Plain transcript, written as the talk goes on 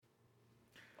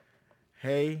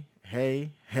Hey,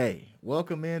 hey, hey.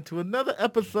 Welcome into another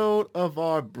episode of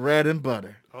our bread and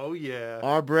butter. Oh, yeah.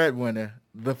 Our breadwinner,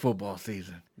 the football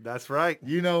season. That's right.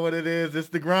 You know what it is. It's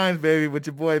the Grinds, baby, with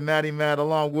your boy Matty Matt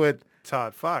along with,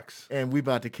 Todd Fox. and we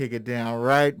about to kick it down,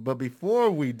 right? But before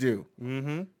we do,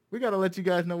 Mm-hmm. we got to let you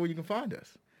guys know where you can find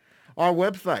us. Our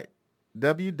website,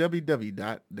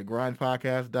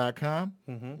 www.thegrindpodcast.com.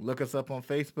 Mm-hmm. Look us up on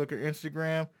Facebook or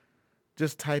Instagram.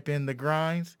 Just type in The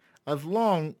Grinds.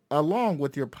 Along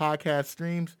with your podcast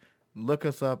streams, look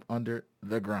us up under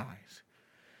The Grinds.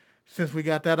 Since we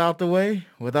got that out the way,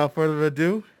 without further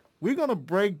ado, we're going to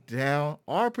break down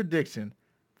our prediction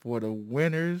for the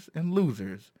winners and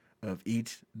losers of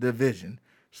each division,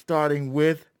 starting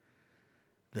with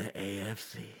the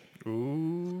AFC.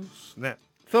 Ooh, snap.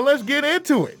 So let's get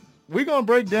into it. We're going to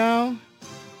break down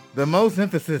the most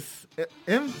the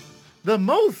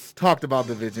most talked about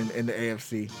division in the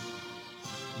AFC,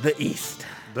 the East.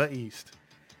 The East.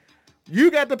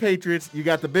 You got the Patriots, you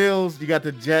got the Bills, you got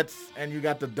the Jets, and you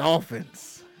got the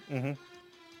Dolphins. Mm-hmm.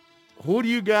 Who do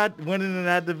you got winning in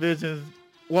that division?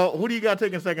 Well, who do you got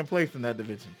taking second place in that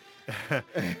division?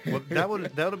 Well, that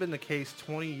would have been the case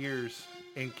 20 years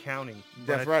and counting.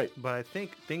 That's right. But I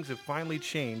think things have finally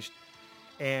changed,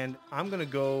 and I'm going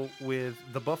to go with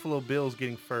the Buffalo Bills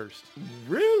getting first.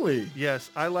 Really? Yes,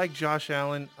 I like Josh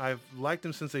Allen. I've liked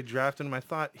him since they drafted him. I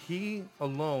thought he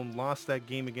alone lost that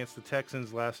game against the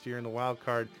Texans last year in the wild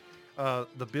card.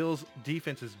 The Bills'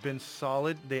 defense has been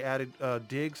solid. They added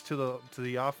Diggs to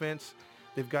the offense.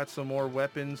 They've got some more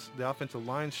weapons. The offensive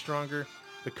line's stronger.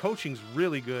 The coaching's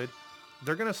really good.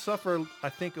 They're going to suffer, I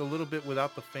think, a little bit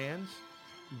without the fans.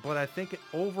 But I think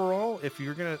overall, if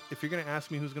you're gonna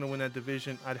ask me who's gonna win that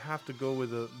division, I'd have to go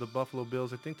with the Buffalo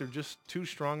Bills. I think they're just too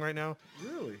strong right now.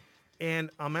 Really? And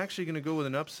I'm actually gonna go with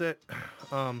an upset.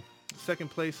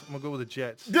 Second place, I'm gonna go with the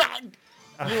Jets. You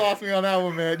lost me on that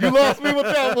one, man. You lost me with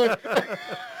that one.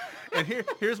 And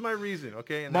here's my reason,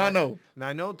 okay? And Mono.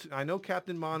 I know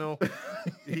Captain Mono.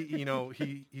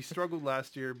 He struggled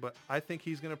last year, but I think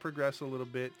he's gonna progress a little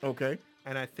bit. Okay.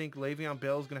 And I think Le'Veon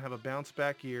Bell's gonna have a bounce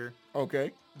back year.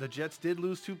 Okay. The Jets did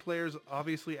lose two players.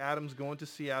 Obviously, Adams going to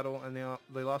Seattle, and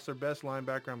they lost their best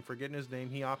linebacker. I'm forgetting his name.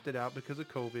 He opted out because of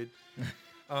COVID.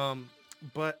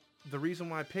 But the reason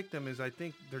why I picked them is I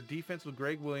think their defense with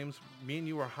Greg Williams, me and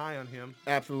you are high on him.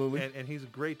 Absolutely. And he's a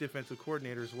great defensive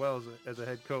coordinator as well as a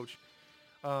head coach.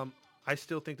 I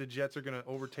still think the Jets are going to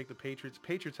overtake the Patriots.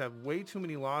 Patriots have way too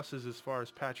many losses as far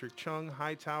as Patrick Chung,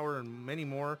 Hightower, and many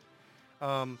more.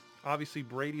 Obviously,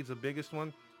 Brady's the biggest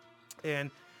one.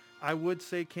 And I would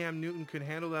say Cam Newton could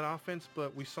handle that offense,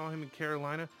 but we saw him in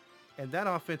Carolina, and that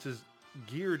offense is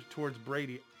geared towards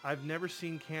Brady. I've never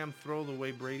seen Cam throw the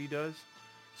way Brady does.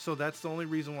 So that's the only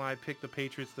reason why I picked the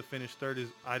Patriots to finish third is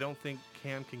I don't think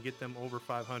Cam can get them over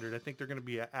 500. I think they're going to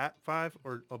be at 5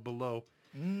 or below.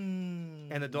 And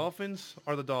the Dolphins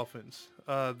are the Dolphins.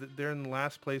 They're in the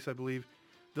last place, I believe.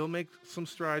 They'll make some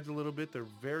strides a little bit. They're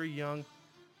very young.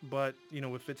 But,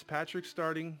 with Fitzpatrick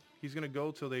starting, he's going to go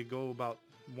till they go about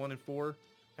 1-4.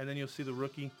 And then you'll see the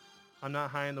rookie. I'm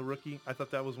not high on the rookie. I thought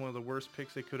that was one of the worst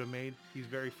picks they could have made. He's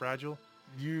very fragile.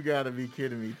 You got to be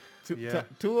kidding me. Yeah.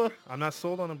 Tua? I'm not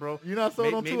sold on him, bro. You're not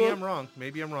sold on Tua?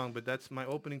 Maybe I'm wrong, but that's my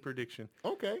opening prediction.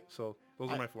 Okay. So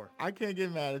those are my 4. I can't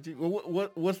get mad at you.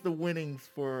 Well, what's the winnings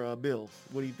for Bills?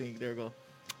 What do you think? There go.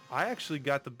 I actually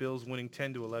got the Bills winning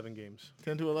 10 to 11 games.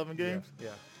 10 to 11 games? Yeah.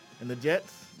 And the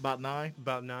Jets, about 9?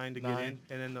 About 9 to get in.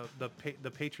 And then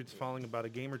the Patriots falling about a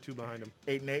game or 2 behind them.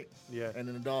 8-8? Yeah. And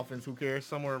then the Dolphins, who cares?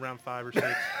 Somewhere around 5 or 6.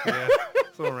 Yeah,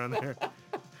 somewhere around there.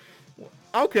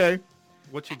 Okay.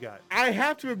 What you got? I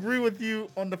have to agree with you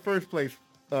on the first place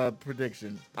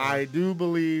prediction. I do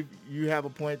believe you have a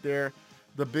point there.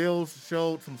 The Bills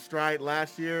showed some stride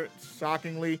last year,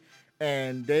 shockingly,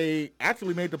 and they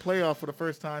actually made the playoff for the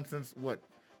first time since,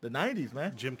 the 90s,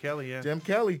 man? Jim Kelly, yeah. Jim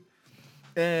Kelly.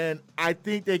 And I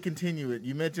think they continue it.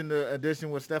 You mentioned the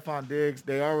addition with Stephon Diggs.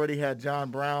 They already had John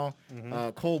Brown.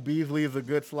 Cole Beasley is a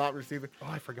good slot receiver. Oh,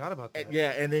 I forgot about that.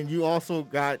 Yeah, and then you also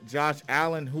got Josh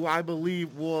Allen, who I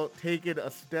believe will take it a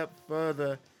step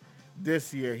further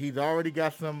this year. He's already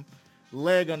got some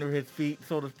leg under his feet,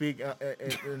 so to speak. I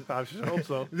should hope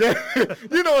so.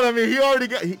 You know what I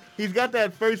mean? He's got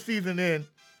that first season in.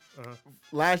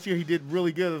 Last year he did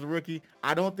really good as a rookie.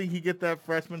 I don't think he gets that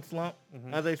freshman slump,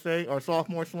 as they say, or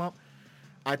sophomore slump.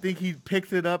 I think he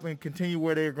picks it up and continue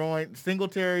where they're going.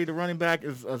 Singletary, the running back,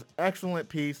 is an excellent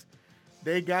piece.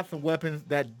 They got some weapons.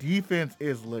 That defense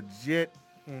is legit.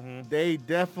 They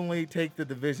definitely take the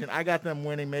division. I got them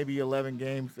winning maybe 11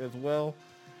 games as well.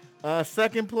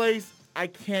 Second place, I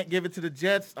can't give it to the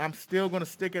Jets. I'm still going to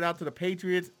stick it out to the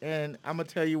Patriots, and I'm going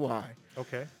to tell you why.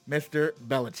 Okay. Mr.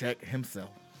 Belichick himself.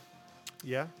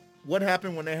 Yeah. What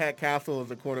happened when they had Castle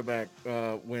as a quarterback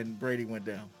when Brady went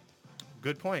down?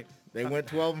 Good point. They went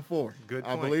 12-4. Good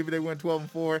I point. believe they went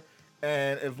 12-4.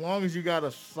 And as long as you got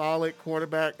a solid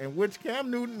quarterback, and which Cam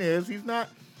Newton is, he's not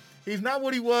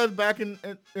what he was back in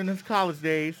his college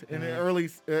days, in the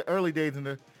early days in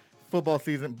the football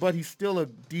season, but he's still a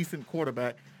decent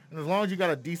quarterback. And as long as you got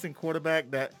a decent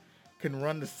quarterback that can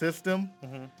run the system,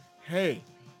 hey,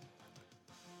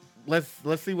 let's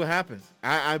see what happens.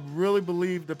 I really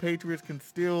believe the Patriots can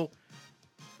still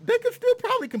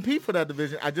probably compete for that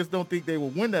division. I just don't think they will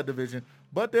win that division,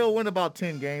 but they'll win about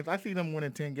 10 games. I see them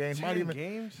winning 10 games. 10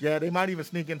 games? Yeah, they might even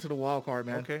sneak into the wild card,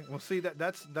 man. Okay. Well, see,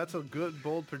 that's a good,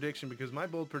 bold prediction because my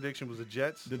bold prediction was the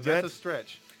Jets. The Jets? That's a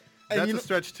stretch. And That's a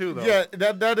stretch, too, though. Yeah,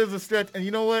 that is a stretch. And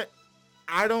you know what?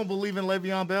 I don't believe in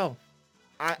Le'Veon Bell.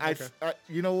 I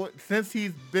you know what? Since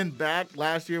he's been back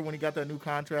last year when he got that new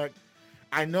contract,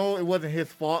 I know it wasn't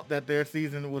his fault that their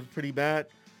season was pretty bad,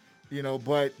 you know,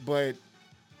 but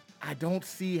I don't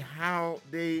see how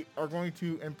they are going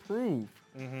to improve.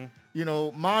 You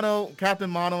know, Captain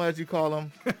Mono, as you call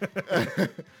him,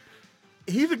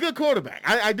 he's a good quarterback.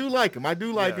 I do like him. I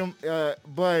do like him,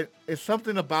 but it's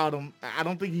something about him. I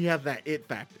don't think he has that it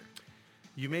factor.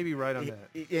 You may be right on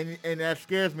that. And that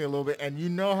scares me a little bit. And you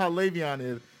know how Le'Veon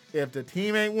is. If the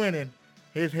team ain't winning,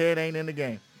 his head ain't in the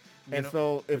game. And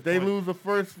so if they lose the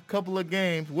first couple of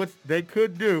games, which they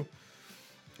could do,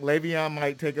 Le'Veon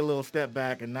might take a little step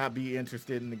back and not be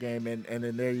interested in the game. And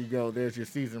then there you go. There's your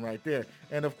season right there.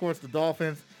 And, of course, the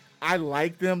Dolphins, I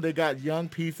like them. They got young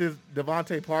pieces.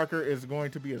 Devontae Parker is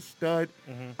going to be a stud.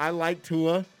 I like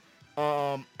Tua.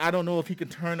 I don't know if he can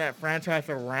turn that franchise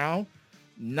around.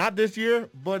 Not this year,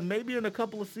 but maybe in a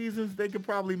couple of seasons they could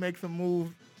probably make some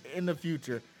moves in the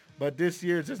future. But this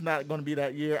year it's just not going to be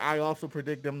that year. I also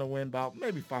predict them to win about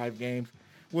maybe 5 games,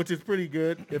 which is pretty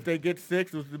good. If they get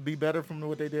 6, it would be better from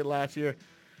what they did last year.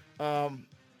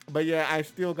 But, yeah, I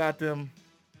still got them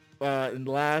in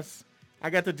last. I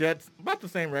got the Jets, about the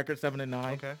same record,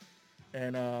 7-9. Okay.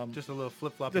 And just a little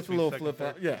flip-flop. Just a little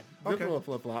flip-flop. Yeah, just Okay. a little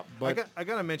flip-flop. But I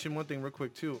got to mention one thing real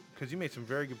quick, too, because you made some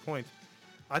very good points.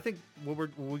 I think what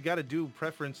we got to do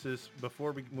preferences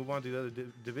before we move on to the other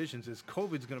divisions is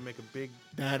COVID's going to make a big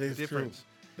that is difference.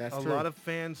 True. That's a true. lot of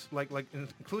fans, like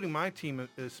including my team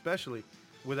especially,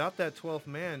 without that 12th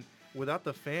man, without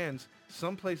the fans,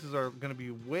 some places are going to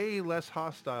be way less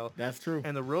hostile. That's true.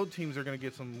 And the road teams are going to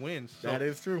get some wins. So that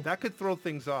is true. That could throw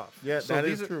things off. Yeah, so that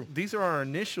is true. These are our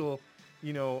initial,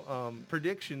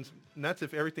 predictions. And that's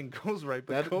if everything goes right.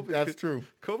 But that's true.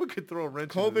 COVID could throw a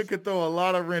wrench. COVID could throw a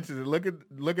lot of wrenches. Look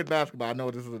at basketball. I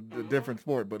know this is a different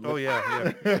sport, but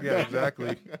yeah,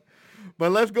 exactly.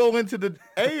 But let's go into the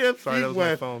AFC Sorry, that was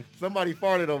West. my phone. Somebody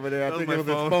farted over there. I think it was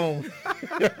phone.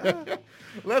 his phone.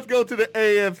 Let's go to the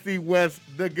AFC West,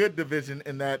 the good division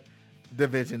in that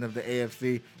division of the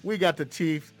AFC. We got the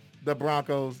Chiefs, the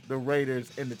Broncos, the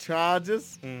Raiders, and the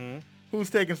Chargers. Mm-hmm. Who's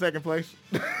taking second place?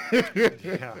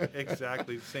 Yeah,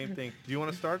 exactly. Same thing. Do you want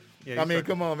to start? Yeah. I mean,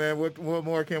 come on, man. What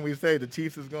more can we say? The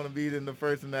Chiefs is going to be in the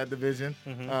first in that division.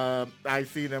 I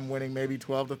see them winning maybe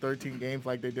 12 to 13 games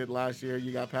like they did last year.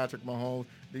 You got Patrick Mahomes.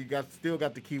 You still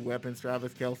got the key weapons: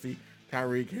 Travis Kelce,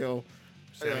 Tyreek Hill,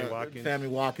 Sammy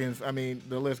Watkins. I mean,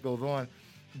 the list goes on.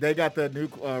 They got the new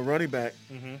running back,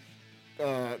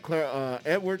 Claire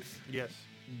Edwards. Yes.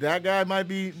 That guy might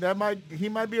be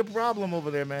a problem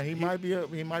over there, man. He might be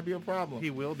a problem. He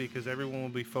will be because everyone will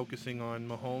be focusing on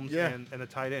Mahomes and the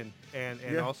tight end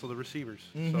and also the receivers.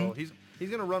 So he's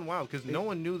gonna run wild because no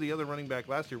one knew the other running back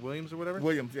last year, Williams or whatever.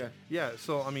 Williams, yeah. Yeah.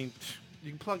 So I mean,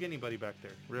 you can plug anybody back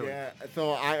there, really. Yeah.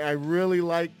 So I really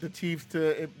like the Chiefs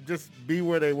to just be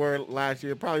where they were last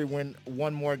year. Probably win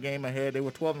one more game ahead. They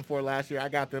were 12-4 last year. I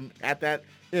got them at that,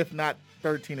 if not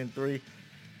 13-3.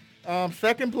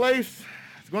 Second place.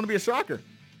 Going to be a shocker.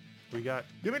 We got.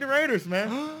 Give me the Raiders,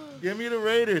 man. Give me the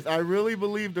Raiders. I really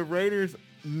believe the Raiders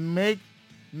made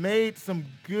some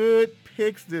good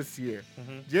picks this year.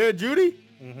 Jared Jeudy?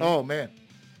 Oh, man.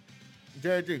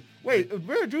 Jared Jeudy. Wait,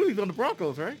 Jared Judy's on the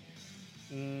Broncos, right?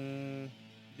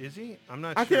 Is he? I'm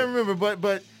not sure. I can't remember,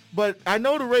 but I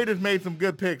know the Raiders made some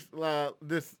good picks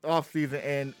this offseason,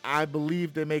 and I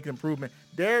believe they make improvement.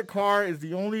 Derek Carr is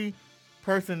the only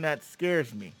person that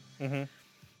scares me.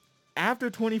 After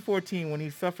 2014, when he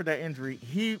suffered that injury,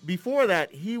 before that,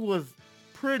 he was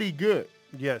pretty good.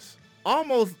 Yes.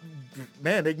 Almost,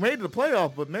 man, they made the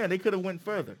playoff, but, man, they could have went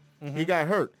further. He got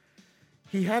hurt.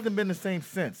 He hasn't been the same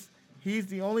since. He's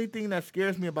the only thing that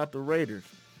scares me about the Raiders.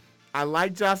 I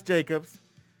like Josh Jacobs.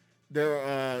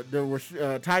 There were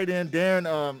tight end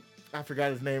Darren. I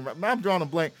forgot his name. I'm drawing a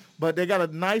blank, but they got a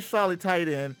nice solid tight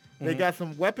end. They got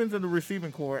some weapons in the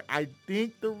receiving core. I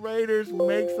think the Raiders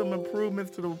make some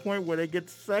improvements to the point where they get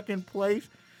second place,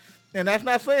 and that's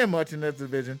not saying much in this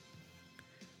division.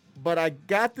 But I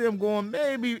got them going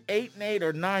maybe 8-8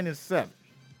 or 9-7.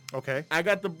 Okay. I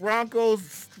got the Broncos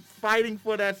fighting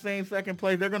for that same second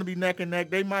place. They're going to be neck and neck.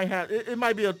 They might have it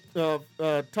might be a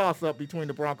toss up between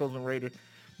the Broncos and Raiders,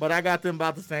 but I got them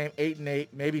about the same, 8-8,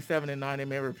 maybe 7-9. They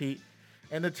may repeat.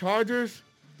 And the Chargers,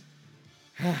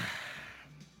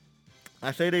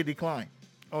 I say they decline.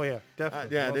 Oh yeah, definitely.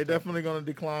 They're definitely going to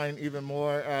decline even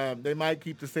more. They might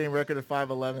keep the same record of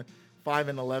 5-11.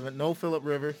 No Phillip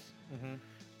Rivers.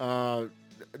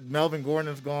 Melvin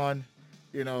Gordon's gone.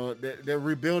 You know, they're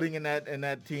rebuilding in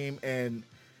that team, and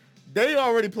they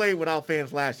already played without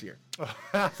fans last year,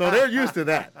 so they're used to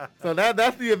that. So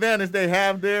that's the advantage they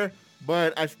have there.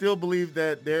 But I still believe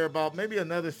that they're about maybe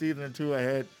another season or two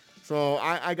ahead. So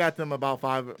I got them about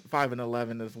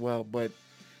 5-11 as well. But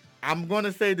I'm going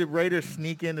to say the Raiders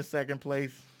sneak into second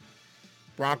place,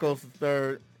 Broncos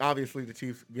third. Obviously, the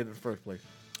Chiefs get in first place.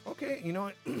 Okay, you know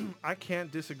what? I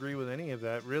can't disagree with any of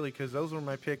that, really, because those were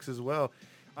my picks as well.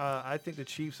 I think the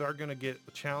Chiefs are going to get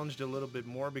challenged a little bit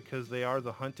more because they are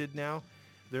the hunted now.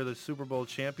 They're the Super Bowl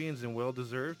champions and well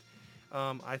deserved.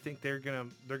 I think they're gonna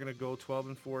go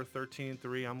 12-4,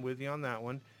 13-3. I'm with you on that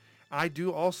one. I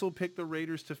do also pick the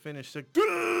Raiders to finish second.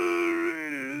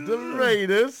 The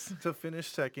Raiders to finish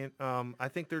second. I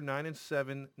think they're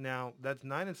 9-7 now. That's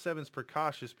 9-7 is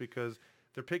precautious because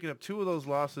they're picking up two of those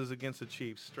losses against the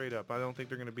Chiefs straight up. I don't think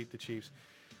they're going to beat the Chiefs.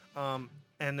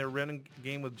 And they're running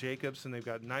game with Jacobs, and they've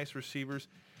got nice receivers.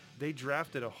 They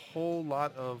drafted a whole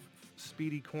lot of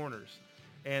speedy corners,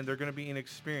 and they're going to be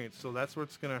inexperienced, so that's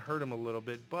what's going to hurt them a little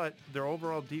bit. But their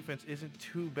overall defense isn't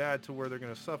too bad to where they're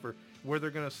going to suffer. Where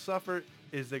they're going to suffer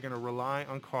is they're going to rely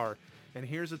on Carr. And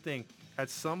here's the thing.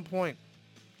 At some point,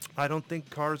 I don't think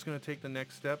Carr's going to take the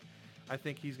next step. I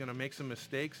think he's going to make some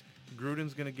mistakes.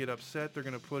 Gruden's going to get upset. They're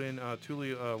going to put in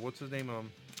Tuli, what's his name?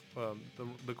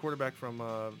 The quarterback from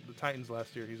the Titans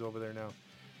last year. He's over there now.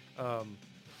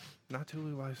 Not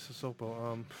Tuli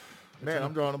Waisosopo. Man,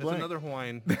 I'm drawing a blank. It's another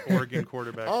Hawaiian Oregon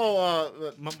quarterback.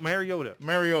 Mariota.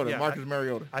 Mariota. Yeah, Marcus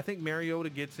Mariota. I think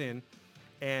Mariota gets in,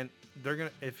 and they're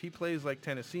gonna. If he plays like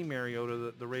Tennessee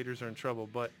Mariota, the Raiders are in trouble.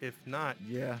 But if not,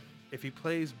 if he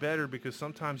plays better, because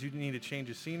sometimes you need to change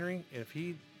the scenery. If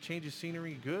he changes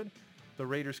scenery good, the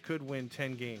Raiders could win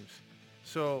 10 games.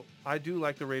 So I do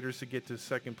like the Raiders to get to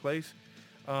second place.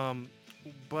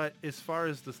 But as far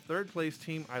as the third place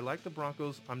team, I like the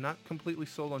Broncos. I'm not completely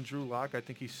sold on Drew Lock. I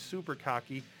think he's super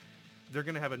cocky. They're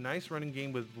going to have a nice running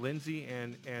game with Lindsey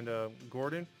and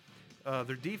Gordon.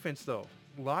 Their defense, though,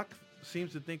 Lock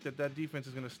seems to think that defense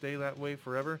is going to stay that way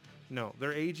forever. No,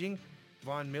 they're aging.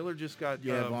 Von Miller just got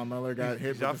Von Miller got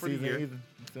hit out for the season.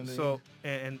 So,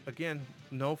 and again,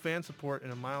 no fan support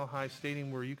in a mile-high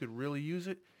stadium where you could really use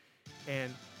it.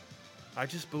 And I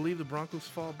just believe the Broncos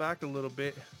fall back a little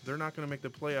bit. They're not going to make the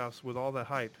playoffs with all that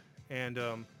hype. And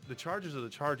the Chargers are the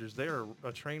Chargers. They are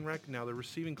a train wreck. Now, the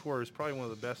receiving core is probably one of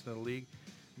the best in the league.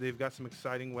 They've got some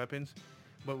exciting weapons.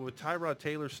 But with Tyrod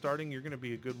Taylor starting, you're going to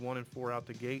be a good 1-4 out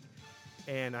the gate.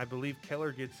 And I believe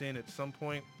Keller gets in at some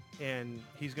point, and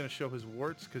he's going to show his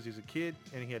warts because he's a kid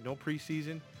and he had no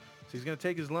preseason. So he's going to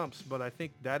take his lumps. But I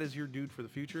think that is your dude for the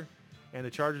future. And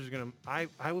the Chargers are going to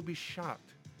 – I would be shocked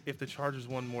if the Chargers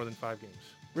won more than 5 games.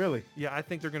 Really? Yeah, I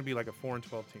think they're going to be like a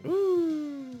 4-12 team.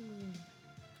 Ooh.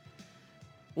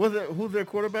 Who's their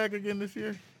quarterback again this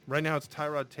year? Right now it's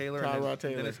Tyrod Taylor. Taylor.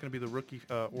 Then it's going to be the rookie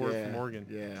from Oregon.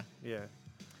 Yeah.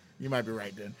 You might be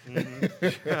right then.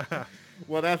 Mm-hmm.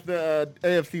 Well, that's the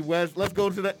AFC West. Let's go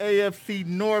to the AFC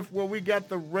North, where we got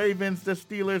the Ravens, the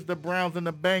Steelers, the Browns, and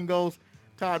the Bengals.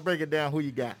 Todd, break it down. Who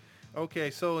you got?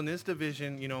 Okay, so in this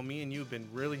division, you know, me and you have been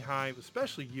really high,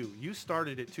 especially you. You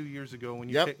started it 2 years ago when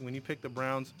you picked the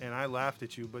Browns, and I laughed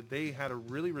at you. But they had a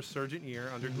really resurgent year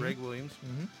under Greg Williams.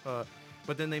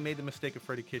 But then they made the mistake of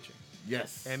Freddie Kitchen.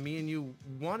 Yes. And me and you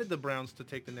wanted the Browns to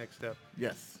take the next step.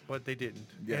 Yes. But they didn't.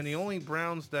 Yes. And the only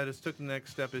Browns that has took the next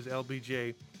step is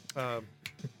LBJ,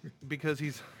 because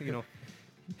he's, you know,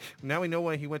 now we know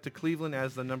why he went to Cleveland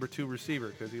as the number 2 receiver,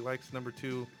 because he likes number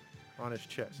 2 on his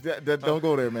chest. Don't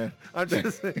go there, man. I'm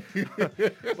just saying.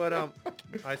 But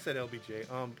I said LBJ.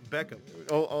 Beckham.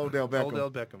 Odell Beckham. Odell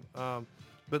Beckham.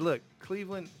 But look,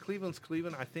 Cleveland's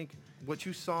Cleveland. I think what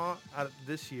you saw out of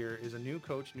this year is a new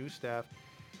coach, new staff.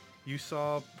 You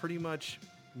saw pretty much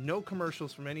no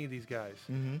commercials from any of these guys.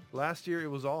 Last year, it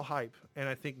was all hype. And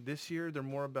I think this year, they're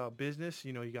more about business.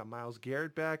 You know, you got Myles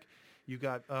Garrett back. You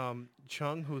got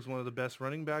Chung, who's one of the best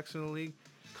running backs in the league.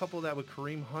 Couple that with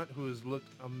Kareem Hunt, who has looked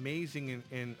amazing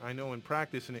in I know in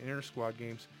practice and in inter-squad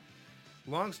games.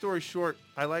 Long story short,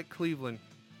 I like Cleveland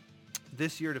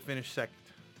this year to finish second.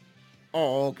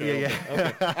 Oh, okay. Yeah,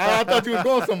 okay. I thought you were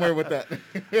going somewhere with that.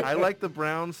 I like the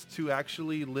Browns to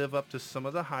actually live up to some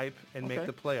of the hype and make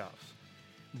the playoffs.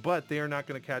 But they are not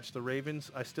going to catch the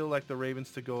Ravens. I still like the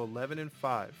Ravens to go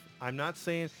 11-5. I'm not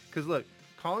saying because look,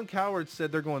 Colin Cowherd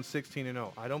said they're going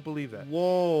 16-0. I don't believe that.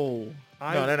 Whoa.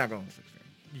 No, they're not going 16.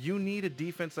 You need a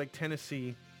defense like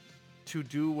Tennessee to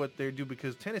do what they do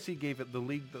because Tennessee gave it the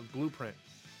league the blueprint.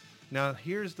 Now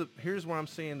here's where I'm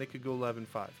saying they could go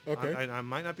 11-5. Okay. I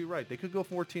might not be right. They could go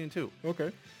 14-2.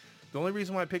 Okay. The only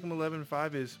reason why I pick them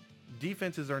 11-5 is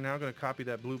defenses are now going to copy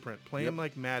that blueprint. Play him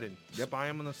like Madden. Spy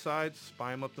him on the sides,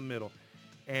 spy him up the middle,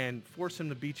 and force him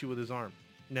to beat you with his arm.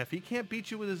 Now, if he can't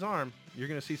beat you with his arm, you're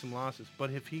going to see some losses.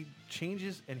 But if he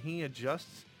changes and he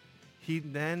adjusts, he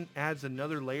then adds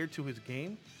another layer to his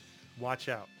game, watch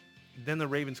out. Then the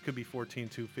Ravens could be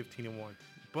 14-2, 15-1.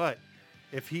 But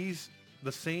if he's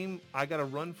the same, I got to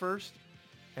run first,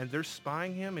 and they're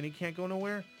spying him and he can't go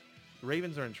nowhere, the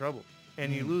Ravens are in trouble.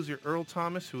 And you lose your Earl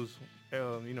Thomas, who's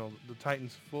the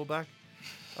Titans fullback.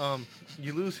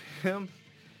 You lose him,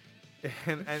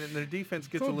 and their defense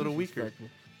gets a little weaker.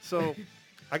 So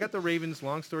I got the Ravens,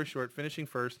 long story short, finishing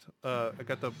first. I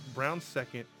got the Browns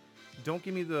second. Don't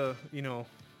give me the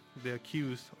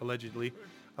accused, allegedly.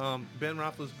 Ben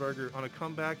Roethlisberger on a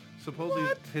comeback. Supposedly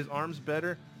his arm's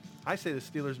better. I say the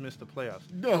Steelers missed the playoffs.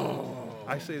 No.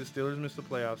 I say the Steelers missed the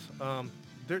playoffs.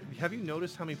 Have you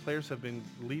noticed how many players have been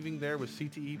leaving there with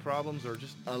CTE problems or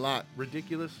just a lot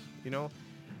ridiculous?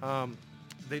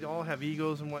 They all have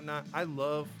egos and whatnot. I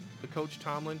love the coach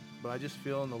Tomlin, but I just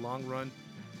feel in the long run,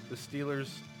 the Steelers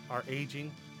are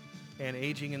aging, and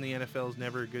aging in the NFL is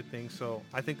never a good thing. So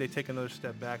I think they take another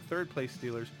step back. Third place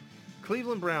Steelers.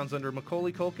 Cleveland Browns under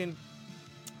Macaulay Culkin.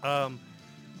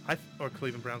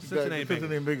 Cleveland Browns. Cincinnati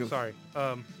Bengals. Sorry.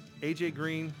 AJ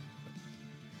Green.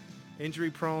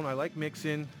 Injury prone. I like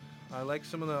Mixon. I like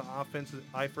some of the offenses.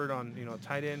 Eifert on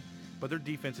tight end, but their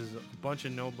defense is a bunch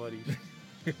of nobodies,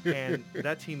 and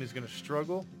that team is going to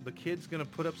struggle. The kid's going to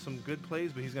put up some good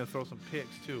plays, but he's going to throw some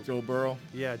picks too. Joe Burrow.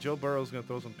 Yeah, Joe Burrow's going to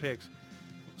throw some picks.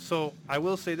 So I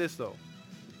will say this though,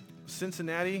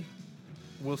 Cincinnati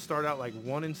will start out like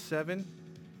 1-7,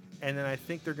 and then I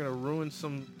think they're going to ruin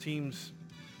some teams'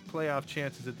 playoff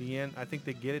chances at the end. I think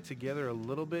they get it together a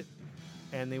little bit,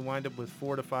 and they wind up with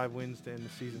 4 to 5 wins to end the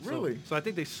season. Really? So I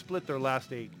think they split their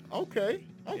last 8. Okay.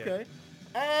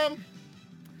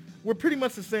 We're pretty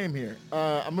much the same here.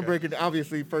 I'm gonna break it.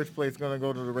 Obviously, first place gonna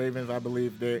go to the Ravens. I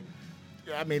believe they're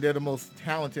the most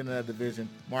talented in that division.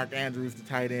 Mark Andrews, the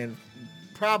tight end,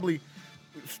 probably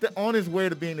on his way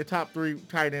to being the top 3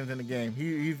 tight ends in the game.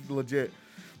 He's legit.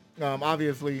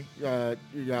 Obviously,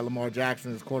 you got Lamar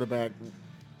Jackson as quarterback.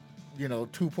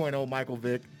 2.0 Michael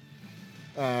Vick.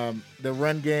 The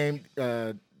run game,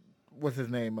 what's his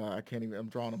name? I'm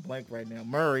drawing a blank right now.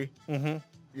 Murray. Mm-hmm.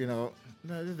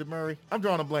 No, is it Murray? I'm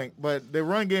drawing a blank, but the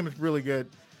run game is really good.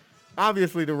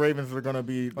 Obviously, the Ravens are going to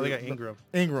be. They got Ingram.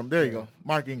 Ingram, there you go.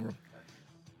 Mark Ingram.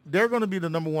 They're going to be the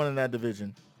number 1 in that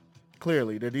division.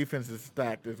 Clearly, their defense is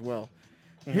stacked as well.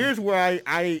 Mm-hmm. Here's where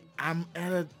I'm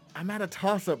at a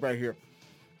toss-up right here.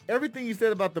 Everything you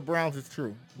said about the Browns is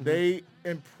true. Mm-hmm. They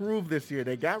improved this year.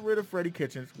 They got rid of Freddie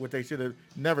Kitchens, which they should have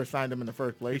never signed him in the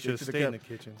first place. He should have stayed in the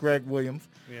kitchen. Greg Williams.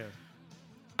 Yeah.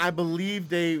 I believe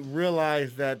they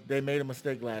realized that they made a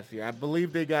mistake last year. I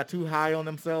believe they got too high on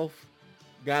themselves,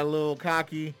 got a little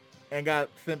cocky, and got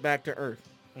sent back to earth.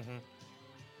 Mm-hmm.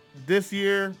 This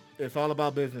year, it's all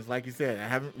about business. Like you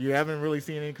said, you haven't really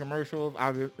seen any commercials.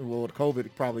 Well, with COVID,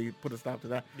 probably put a stop to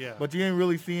that. Yeah. But you ain't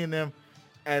really seeing them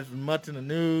as much in the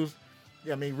news.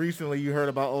 I mean, recently you heard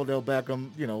about Odell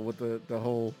Beckham, with the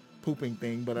whole pooping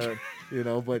thing, but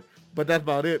but that's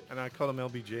about it. And I called him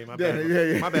LBJ. My bad.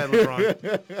 Yeah. My bad,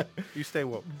 LeBron. You stay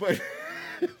woke.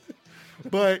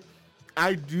 But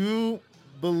I do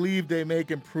believe they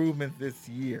make improvements this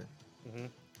year. Mm-hmm.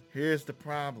 Here's the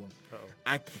problem. Uh-oh.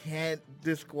 I can't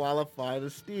disqualify the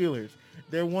Steelers.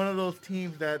 They're one of those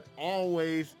teams that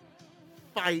always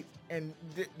fight, and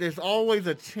there's always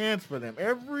a chance for them.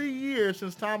 Every year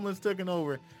since Tomlin's taken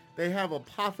over, they have a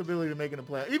possibility of making the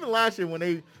playoffs. Even last year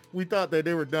when we thought that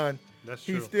they were done, That's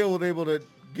he true. still was able to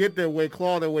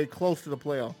claw their way close to the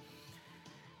playoff.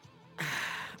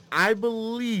 I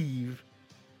believe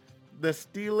the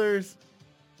Steelers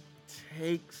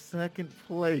take second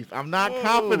place. I'm not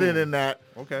confident in that,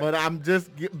 but I'm just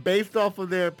based off of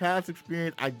their past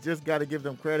experience. I just got to give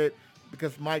them credit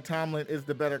because Mike Tomlin is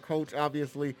the better coach,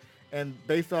 obviously, and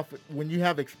based off when you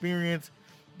have experience,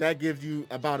 that gives you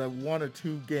about a 1 or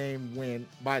 2 game win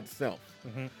by itself.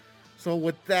 Mm-hmm. So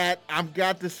with that, I've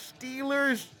got the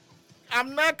Steelers.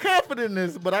 I'm not confident in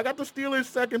this, but I got the Steelers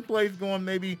second place going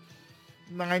maybe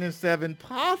 9-7,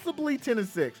 possibly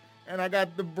 10-6, and I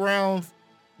got the Browns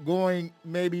going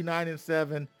maybe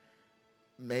 9-7,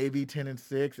 maybe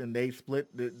 10-6, and they split.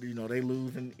 They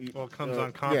lose and Well, it comes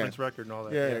on conference record and all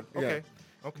that. Yeah. Okay.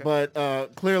 Okay.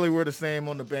 But clearly we're the same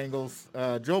on the Bengals.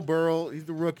 Joe Burrow, he's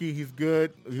the rookie. He's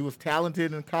good. He was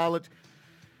talented in college.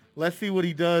 Let's see what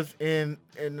he does in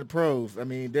the pros. I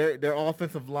mean, their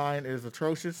offensive line is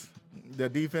atrocious. The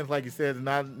defense, like you said, is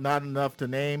not enough to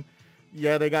name.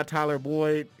 Yeah, they got Tyler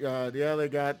Boyd. They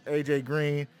got A.J.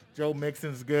 Green. Joe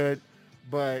Mixon's good.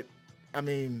 But, I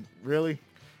mean, really?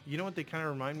 You know what they kind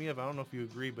of remind me of? I don't know if you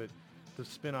agree, but the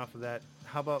spin-off of that,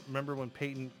 how about, remember when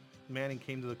Peyton Manning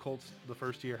came to the Colts the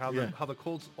first year, how the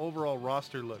Colts' overall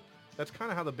roster looked? That's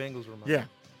kind of how the Bengals remind me.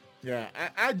 Yeah.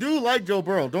 I do like Joe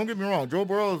Burrow. Don't get me wrong. Joe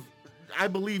Burrow, I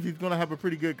believe he's going to have a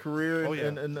pretty good career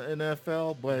in the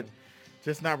NFL, but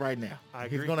just not right now. I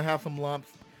agree. He's going to have some lumps.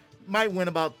 Might win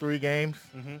about 3 games,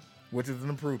 which is an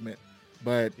improvement.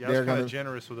 But I was kind of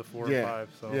generous with a 4 and 5.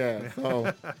 So. Yeah.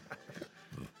 So,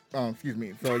 excuse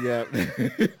me. So, yeah,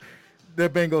 the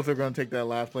Bengals are going to take that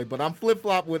last place. But I'm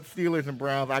flip-flop with Steelers and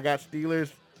Browns. I got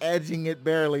Steelers edging it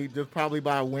barely, just probably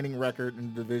by a winning record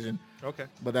in the division. Okay.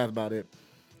 But that's about it.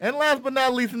 And last but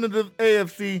not least in the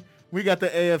AFC, we got the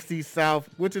AFC South,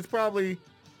 which is probably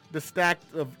the stack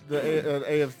of the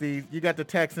AFC. You got the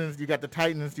Texans, you got the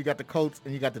Titans, you got the Colts,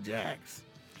 and you got the Jags.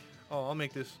 Oh, I'll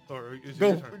make this. Or is it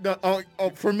your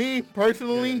turn? For me,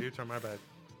 personally. Yeah, your turn, my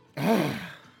bad.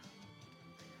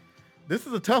 This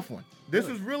is a tough one. This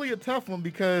is really a tough one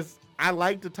because I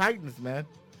like the Titans, man.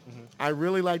 I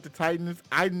really like the Titans.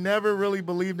 I never really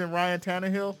believed in Ryan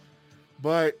Tannehill.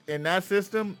 But in that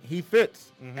system, he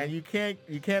fits, and you can't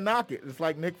knock it. It's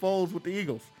like Nick Foles with the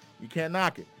Eagles. You can't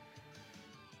knock it.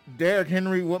 Derrick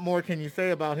Henry, what more can you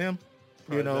say about him?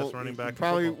 Probably the best running back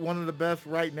probably in football. one of the best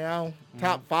right now,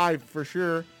 top 5 for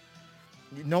sure.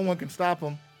 No one can stop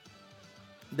him.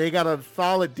 They got a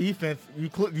solid defense.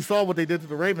 You saw what they did to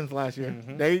the Ravens last year.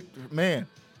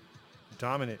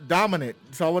 Dominant.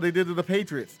 Saw what they did to the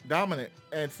Patriots. Dominant.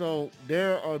 And so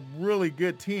they're a really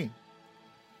good team.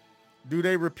 Do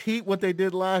they repeat what they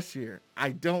did last year? I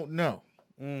don't know.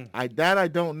 I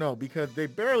don't know because they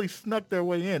barely snuck their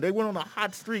way in. They went on a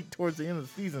hot streak towards the end of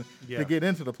the season to get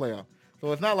into the playoff.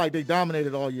 So it's not like they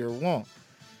dominated all year long.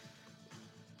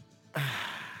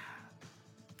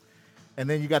 And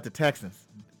then you got the Texans,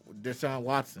 Deshaun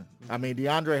Watson. I mean,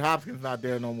 DeAndre Hopkins not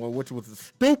there no more, which was a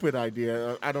stupid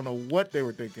idea. I don't know what they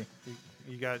were thinking.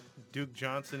 You got Duke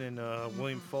Johnson and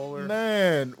William Fuller.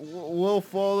 Man, Will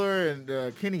Fuller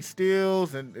and Kenny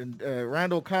Stills and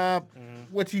Randall Cobb,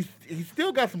 which he's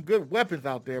still got some good weapons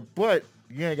out there, but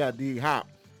you ain't got D Hop.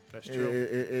 That's true.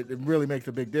 It really makes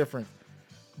a big difference.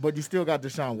 But you still got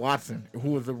Deshaun Watson,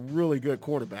 who is a really good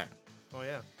quarterback. Oh,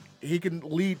 yeah. He can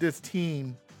lead this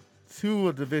team to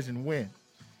a division win.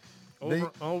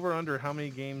 Over under, how many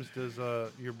games does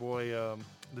your boy,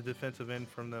 the defensive end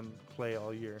from them, play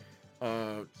all year?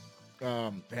 Dang,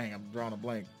 I'm drawing a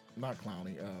blank. Not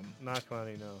Clowney. Not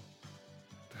Clowney, no.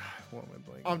 What am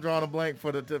I blanking? I'm drawing a blank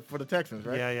for the Texans,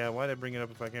 right? Yeah. Why did I bring it up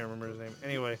if I can't remember his name?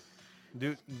 Anyway,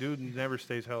 dude never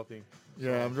stays healthy. So.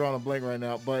 Yeah, I'm drawing a blank right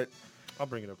now, but I'll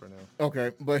bring it up right now.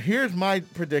 Okay, but here's my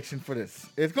prediction for this.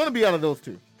 It's going to be out of those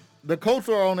two. The Colts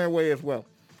are on their way as well,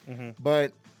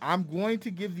 but I'm going to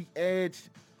give the edge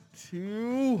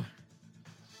to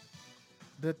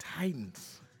the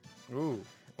Titans. Ooh.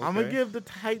 Okay. I'm going to give the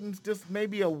Titans just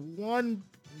maybe a one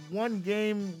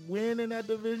game win in that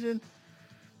division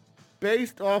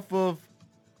based off of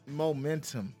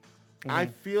momentum. I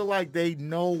feel like they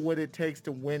know what it takes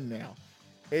to win now.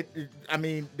 I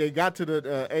mean, they got to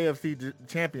the AFC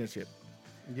championship.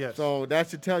 Yes. So that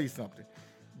should tell you something.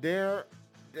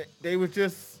 They was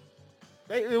just,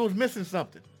 it was missing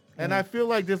something. And I feel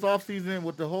like this offseason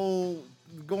with the whole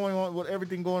going on, with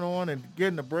everything going on and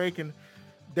getting a break, and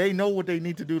they know what they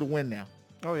need to do to win now.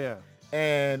 Oh, yeah.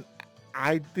 And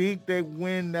I think they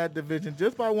win that division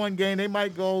just by one game. They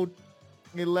might go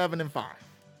 11-5.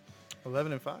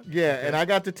 11-5? Yeah, okay. and I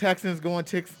got the Texans going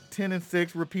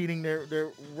 10-6, repeating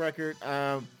their record.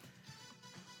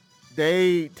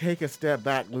 They take a step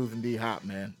back losing D-Hop,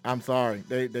 man. I'm sorry.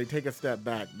 They take a step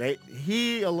back.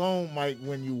 He alone might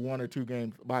win you 1 or 2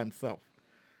 games by himself.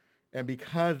 And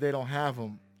because they don't have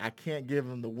him, I can't give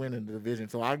him the win in the division.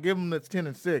 So I'll give him the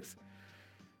 10-6.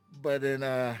 But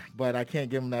I can't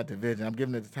give him that division. I'm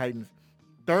giving it to the Titans.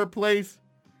 Third place,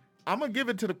 I'm going to give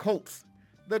it to the Colts.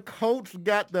 The Colts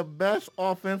got the best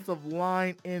offensive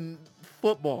line in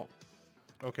football.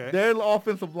 Okay. Their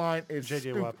offensive line is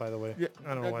J.J. Watt, by the way. Yeah,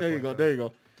 I don't know why. there you go. There you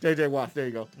go. J.J. Watt. There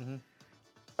you go.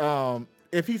 Mm-hmm.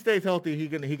 If he stays healthy, he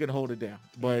can hold it down.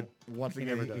 But once He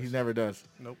again, never does. he never does.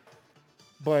 Nope.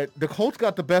 But the Colts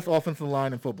got the best offensive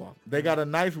line in football. They got a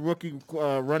nice rookie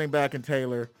running back in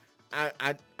Taylor.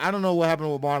 I don't know what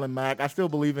happened with Marlon Mack. I still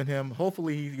believe in him.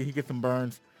 Hopefully he gets some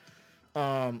burns.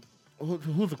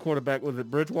 Who's the quarterback? Was it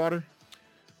Bridgewater?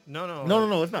 No.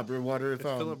 No. It's not Bridgewater. It's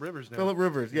Phillip Rivers now. Phillip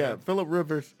Rivers. Yeah. Phillip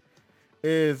Rivers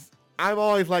is. I've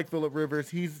always liked Phillip Rivers.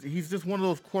 He's just one of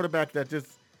those quarterbacks that just.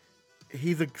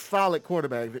 He's a solid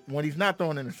quarterback when he's not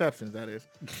throwing interceptions. That is.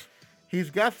 He's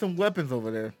got some weapons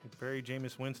over there. Very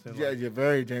Jameis Winston. Yeah,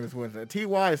 very Jameis Winston.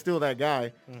 T.Y. is still that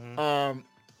guy. Mm-hmm.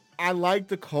 I like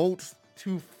the Colts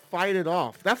to fight it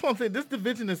off. That's what I'm saying. This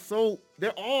division is so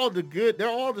they're all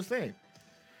the same.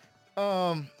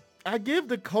 I give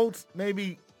the Colts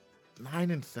maybe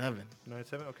 9-7.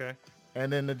 9-7. Okay.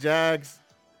 And then the Jags,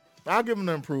 I'll give them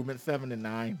an improvement,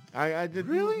 7-9. I just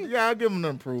Really? Yeah, I'll give them an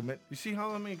improvement. You see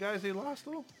how many guys they lost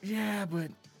though? Yeah, but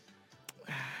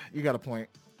you got a point.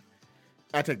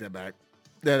 I take that back.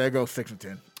 Yeah, they go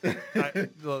 6-10. They're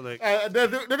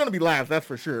going to be last, that's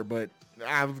for sure. But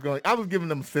I was giving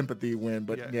them a sympathy win.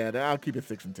 But yeah I'll keep it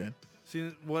 6-10.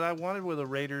 See, what I wanted with the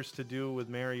Raiders to do with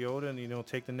Mariota and,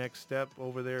 take the next step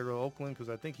over there to Oakland, because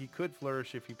I think he could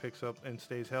flourish if he picks up and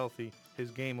stays healthy,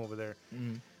 his game over there.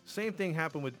 Mm-hmm. Same thing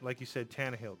happened with, like you said,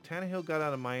 Tannehill. Tannehill got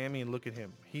out of Miami, and look at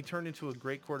him. He turned into a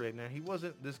great quarterback. Now, he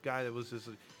wasn't this guy that was just,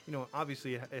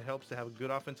 obviously it helps to have a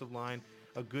good offensive line,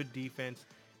 a good defense,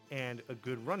 and a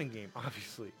good running game,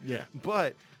 obviously. Yeah.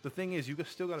 But the thing is, you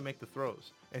still got to make the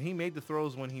throws. And he made the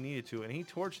throws when he needed to, and he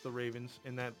torched the Ravens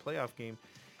in that playoff game.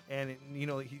 And, he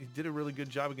did a really good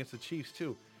job against the Chiefs,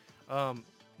 too.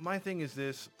 My thing is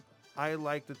this. I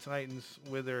like the Titans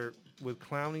with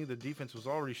Clowney. The defense was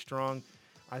already strong.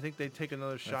 I think they take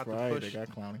another shot to push. They got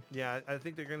Clowney. Yeah, I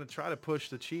think they're going to try to push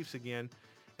the Chiefs again,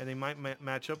 and they might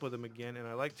match up with them again. And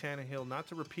I like Tannehill, not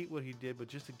to repeat what he did, but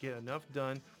just to get enough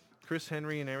done. Chris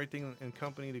Henry and everything and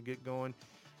company to get going.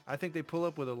 I think they pull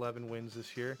up with 11 wins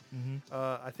this year. Mm-hmm.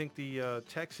 I think the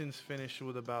Texans finish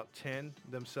with about 10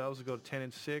 themselves to go to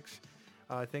 10-6.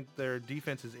 I think their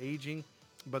defense is aging,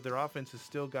 but their offense has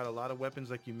still got a lot of weapons,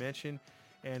 like you mentioned,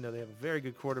 and they have a very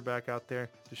good quarterback out there,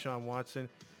 Deshaun Watson.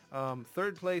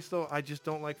 Third place, though, I just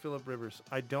don't like Phillip Rivers.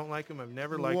 I don't like him. I've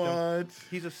never liked him.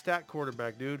 He's a stat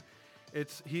quarterback, dude.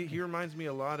 He reminds me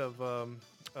a lot of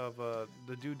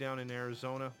the dude down in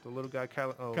Arizona, the little guy,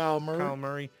 Kyle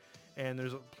Murray. And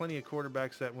there's plenty of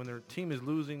quarterbacks that when their team is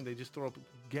losing, they just throw up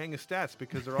a gang of stats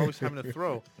because they're always having to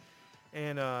throw.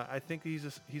 And I think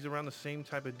he's around the same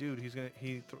type of dude.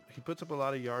 He puts up a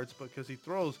lot of yards because he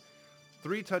throws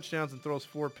 3 touchdowns and throws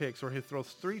 4 picks, or he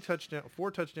throws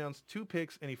 4 touchdowns, 2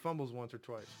 picks, and he fumbles once or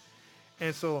twice.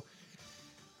 And so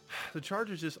the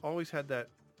Chargers just always had that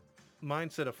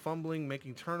mindset of fumbling,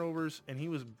 making turnovers, and he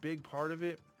was a big part of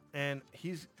it. And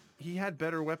he had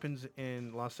better weapons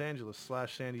in Los Angeles /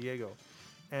 San Diego.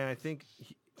 And I think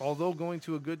although going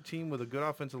to a good team with a good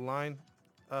offensive line,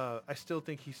 I still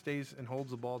think he stays and holds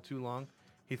the ball too long.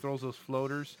 He throws those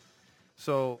floaters.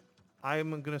 So I'm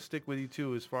going to stick with you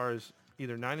too as far as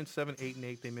either 9-7,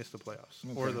 8-8, they miss the playoffs.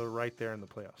 Okay. Or they're right there in the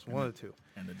playoffs. One of the two.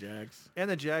 And the Jags? And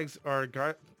the Jags are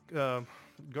Gardner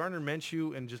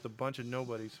Minshew and just a bunch of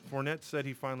nobodies. Fournette said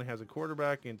he finally has a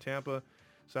quarterback in Tampa.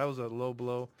 So that was a low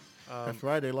blow. That's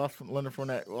right. They lost Leonard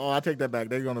Fournette. Oh, I take that back.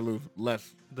 They're going to lose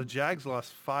less. The Jags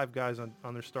lost 5 guys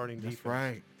on their starting defense. That's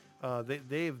right.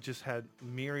 They've just had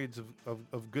myriads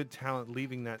of good talent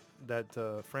leaving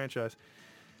that franchise.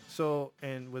 So,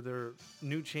 and with their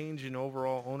new change in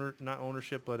overall not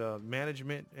ownership, but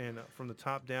management and from the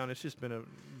top down, it's just been a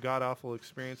god-awful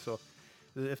experience. So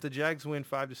if the Jags win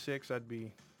 5-6,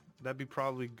 that'd be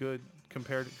probably good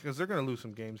compared to, because they're going to lose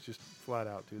some games just flat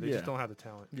out, dude. They just don't have the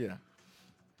talent. Yeah.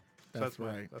 That's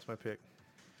right. That's my pick.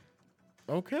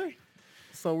 Okay.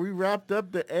 So we wrapped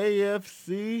up the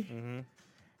AFC. Mm-hmm.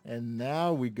 And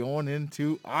now we're going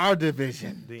into our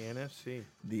division. The NFC.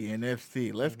 The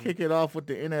NFC. Let's kick it off with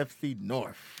the NFC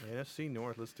North. NFC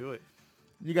North. Let's do it.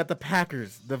 You got the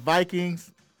Packers, the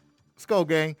Vikings, Skull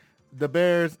Gang, the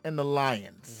Bears, and the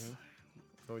Lions. Mm-hmm.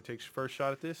 So we take first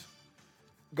shot at this?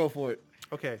 Go for it.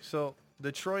 Okay, so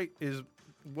Detroit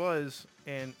was,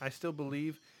 and I still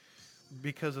believe,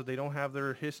 because they don't have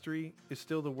their history, is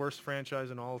still the worst franchise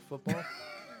in all of football.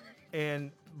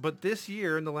 But this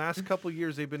year, in the last couple of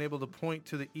years, they've been able to point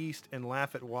to the East and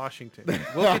laugh at Washington.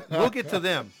 We'll get to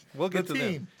them. We'll get to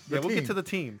them. We'll get to the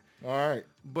team. All right.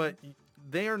 But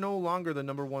they are no longer the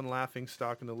number 1 laughing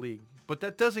stock in the league. But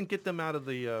that doesn't get them out of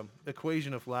the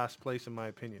equation of last place, in my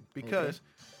opinion, because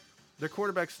their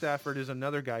quarterback Stafford is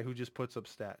another guy who just puts up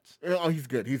stats. Oh, he's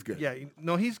good. He's good. Yeah,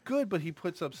 no, he's good, but he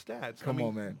puts up stats. Come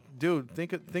on, man. Dude,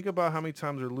 think about how many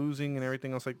times they're losing and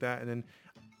everything else like that. And then,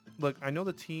 look, I know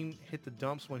the team hit the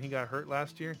dumps when he got hurt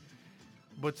last year,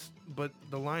 but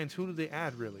the Lions, who did they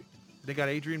add, really? They got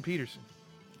Adrian Peterson.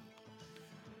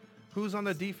 Who's on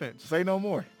the defense? Say no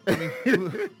more. I mean,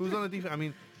 who's on the defense? I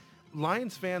mean,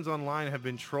 Lions fans online have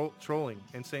been trolling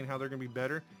and saying how they're going to be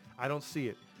better. I don't see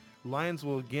it. Lions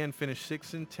will again finish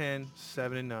 6-10,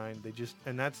 7-9.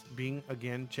 And that's being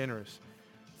again generous.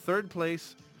 Third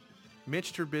place,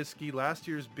 Mitch Trubisky, last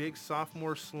year's big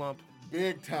sophomore slump.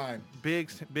 Big time. Big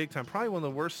time. Probably one of the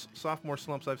worst sophomore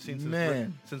slumps I've seen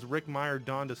since Rick Meyer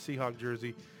donned a Seahawk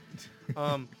jersey.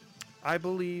 I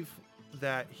believe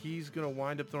that he's going to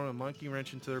wind up throwing a monkey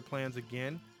wrench into their plans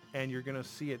again, and you're going to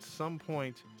see at some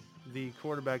point the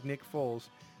quarterback Nick Foles.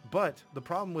 But the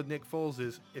problem with Nick Foles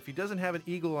is if he doesn't have an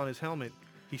eagle on his helmet,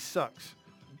 he sucks.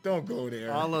 Don't go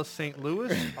there. A la St.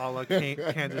 Louis, a la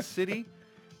Kansas City,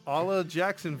 a la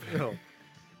Jacksonville.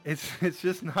 It's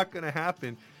just not going to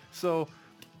happen. So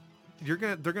they're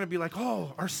gonna be like,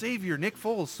 oh, our savior, Nick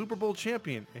Foles, Super Bowl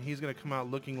champion, and he's gonna come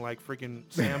out looking like freaking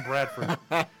Sam Bradford.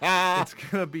 It's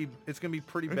gonna be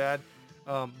pretty bad.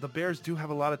 The Bears do have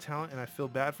a lot of talent, and I feel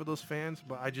bad for those fans,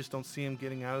 but I just don't see them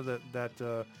getting out of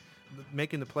that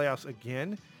making the playoffs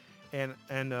again.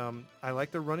 And I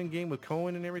like the running game with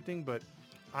Cohen and everything, but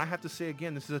I have to say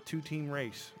again, this is a two-team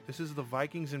race. This is the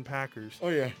Vikings and Packers. Oh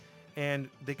yeah, and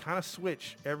they kind of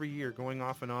switch every year, going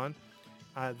off and on.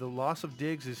 The loss of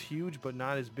Diggs is huge, but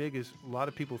not as big as a lot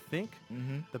of people think.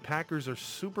 Mm-hmm. The Packers are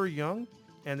super young,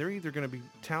 and they're either going to be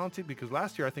talented because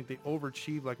last year I think they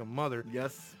overachieved like a mother.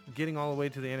 Yes. Getting all the way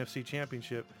to the NFC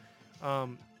Championship.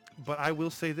 But I will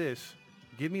say this.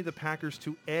 Give me the Packers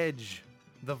to edge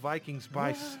the Vikings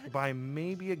by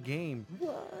maybe a game.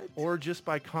 What? Or just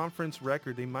by conference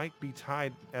record. They might be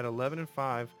tied at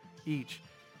 11-5 each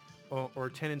or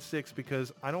 10-6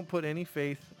 because I don't put any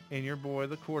faith in your boy,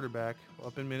 the quarterback,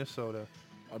 up in Minnesota.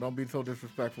 Oh, don't be so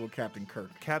disrespectful with Captain Kirk.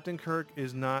 Captain Kirk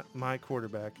is not my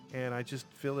quarterback, and I just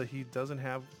feel that he doesn't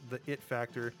have the it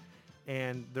factor,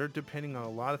 and they're depending on a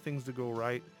lot of things to go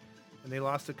right. And they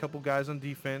lost a couple guys on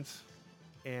defense,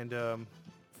 and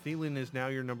Thielen is now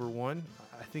your number one.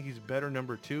 I think he's better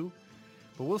number two,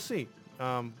 but we'll see.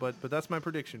 But that's my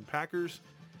prediction. Packers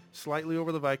slightly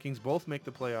over the Vikings, both make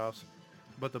the playoffs,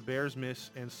 but the Bears miss,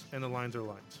 and the Lions are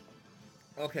Lions.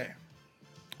 Okay.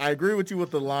 I agree with you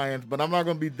with the Lions, but I'm not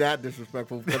going to be that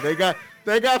disrespectful because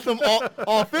they got some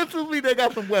offensively. They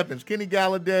got some weapons. Kenny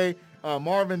Galladay,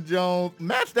 Marvin Jones,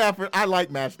 Matt Stafford. I like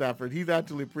Matt Stafford. He's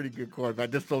actually a pretty good quarterback.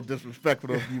 Just so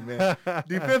disrespectful of you, man.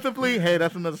 Defensively, hey,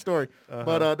 that's another story.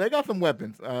 But they got some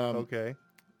weapons. Okay.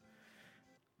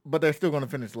 But they're still going to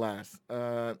finish last.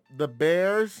 The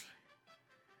Bears.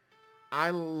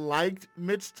 I liked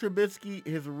Mitch Trubisky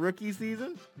his rookie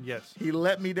season. Yes. He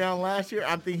let me down last year.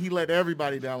 I think he let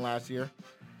everybody down last year.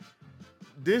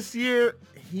 This year,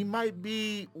 he might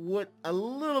be a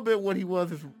little bit what he was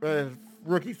his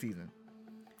rookie season.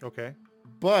 Okay.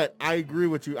 But I agree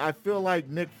with you. I feel like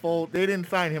Nick Foles, they didn't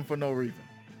sign him for no reason.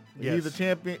 Yes. He's a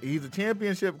champion. He's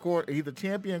a he's a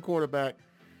champion quarterback.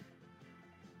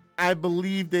 I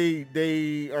believe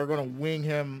they are going to wing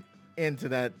him into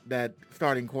that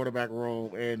starting quarterback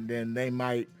role, and then they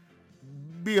might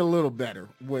be a little better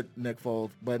with Nick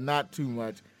Foles, but not too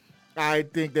much. I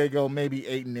think they go maybe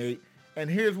 8-8. And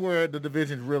here's where the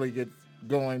division really gets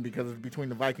going because it's between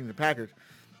the Vikings and Packers.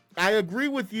 I agree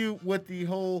with you with the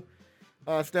whole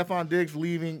Stephon Diggs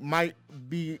leaving might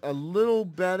be a little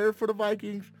better for the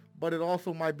Vikings, but it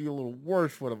also might be a little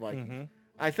worse for the Vikings. Mm-hmm.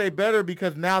 I say better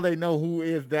because now they know who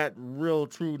is that real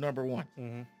true number one.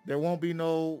 Mm-hmm. There won't be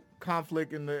no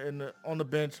conflict on the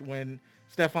bench when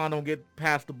Stephon don't get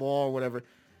past the ball or whatever.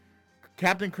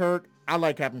 Captain Kirk, I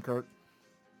like Captain Kirk.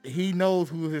 He knows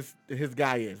who his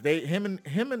guy is. Him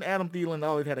and Adam Thielen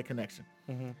always had a connection.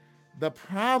 Mm-hmm. The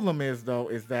problem is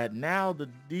that now the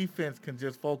defense can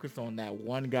just focus on that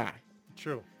one guy.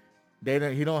 True.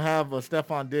 He don't have a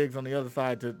Stephon Diggs on the other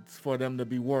side for them to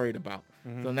be worried about.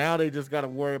 Mm-hmm. So now they just got to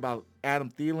worry about Adam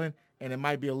Thielen, and it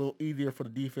might be a little easier for the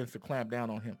defense to clamp down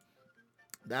on him.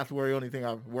 That's where the only thing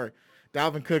I worry.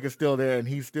 Dalvin Cook is still there, and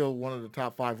he's still one of the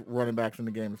top 5 running backs in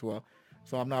the game as well.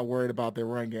 So I'm not worried about their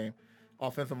run game.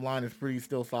 Offensive line is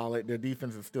still solid. Their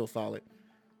defense is still solid.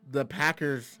 The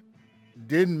Packers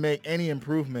didn't make any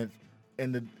improvements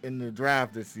in the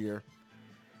draft this year.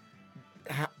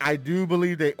 I do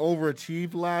believe they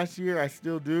overachieved last year. I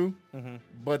still do. Mm-hmm.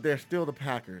 But they're still the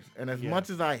Packers. And as Yeah. much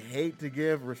as I hate to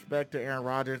give respect to Aaron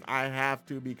Rodgers, I have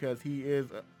to because he's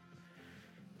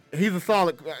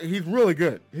really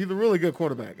good. He's a really good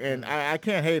quarterback. And I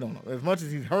can't hate on him. As much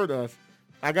as he's hurt us,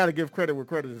 I got to give credit where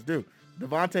credit is due.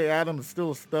 Devontae Adams is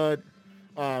still a stud.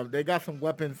 They got some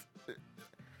weapons.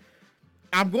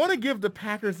 I'm going to give the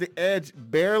Packers the edge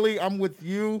barely. I'm with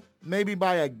you, maybe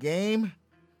by a game.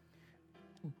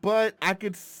 But I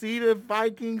could see the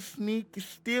Vikings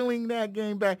stealing that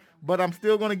game back. But I'm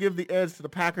still going to give the edge to the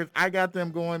Packers. I got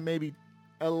them going maybe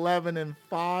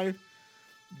 11-5.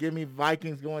 Give me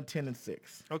Vikings going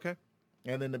 10-6. Okay.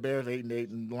 And then the Bears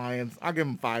 8-8 and Lions. I'll give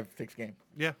them 5-6 games.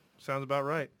 Yeah, sounds about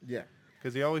right. Yeah.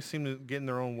 Because they always seem to get in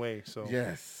their own way. So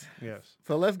Yes. Yes.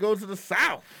 So let's go to the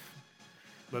South.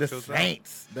 Let's The go south.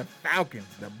 Saints, the Falcons,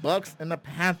 the Bucks, and the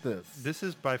Panthers. This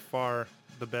is by far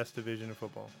the best division of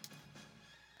football.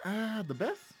 The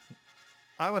best?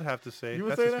 I would have to say. You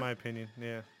would That's say just that? my opinion.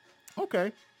 Yeah.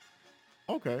 Okay.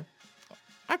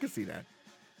 I can see that.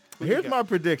 Who you Here's got? my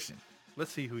prediction.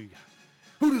 Let's see who you got.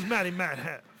 Who does Matty Matt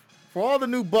have? For all the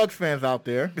new Bucks fans out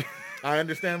there, I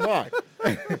understand why.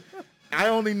 I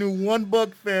only knew one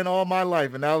Bucks fan all my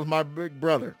life, and that was my big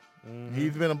brother. Mm-hmm.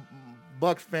 He's been a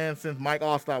Bucks fan since Mike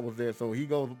Allstott was there, so he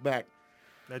goes back.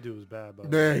 That dude was bad, bro.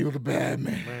 Man, he was a bad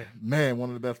man. Man. Man, one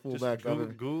of the best Just fullbacks Google,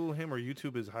 ever. Google him or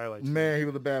YouTube his highlights. Man, he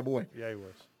was a bad boy. Yeah, he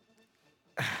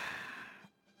was.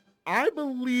 I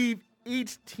believe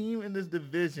each team in this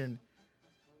division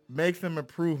makes some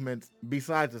improvements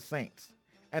besides the Saints.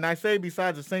 And I say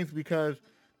besides the Saints because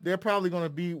they're probably going to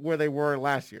be where they were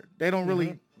last year. They don't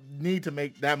really need to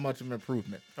make that much of an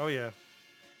improvement. Oh, yeah.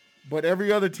 But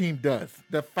every other team does.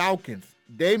 The Falcons,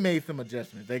 they made some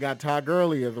adjustments. They got Todd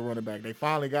Gurley as a running back. They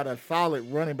finally got a solid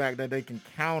running back that they can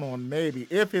count on maybe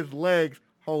if his legs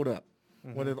hold up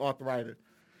with his arthritis.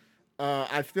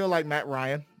 I still like Matt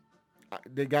Ryan.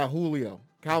 They got Julio,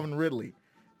 Calvin Ridley.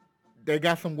 They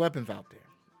got some weapons out there.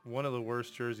 One of the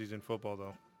worst jerseys in football,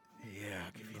 though. Yeah,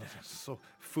 I'll give you that. So,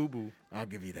 FUBU. I'll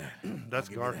give you that. That's I'll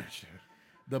give you garbage. that.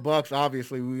 The Bucks,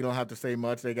 obviously, we don't have to say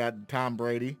much. They got Tom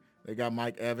Brady. They got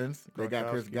Mike Evans. They got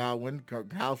Chris Gronkowski. Godwin,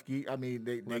 Gronkowski. I mean,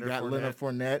 they Leonard got Fournette. Leonard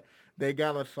Fournette. They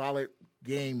got a solid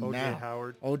game O.J. now.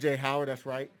 Howard. O.J. Howard, that's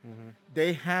right.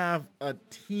 They have a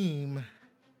team,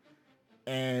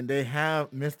 and they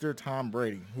have Mr. Tom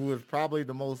Brady, who is probably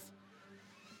the most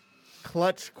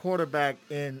clutch quarterback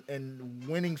in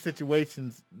winning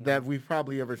situations that we've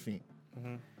probably ever seen.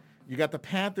 You got the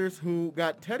Panthers, who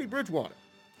got Teddy Bridgewater,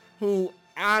 who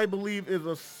I believe is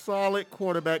a solid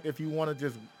quarterback if you want to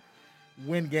just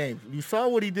win games. You saw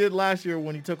what he did last year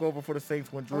when he took over for the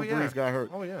Saints when Drew Brees got hurt.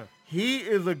 Oh, yeah. He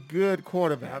is a good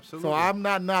quarterback. Absolutely. So I'm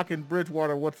not knocking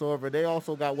Bridgewater whatsoever. They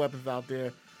also got weapons out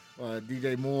there.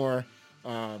 DJ Moore,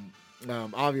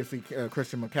 obviously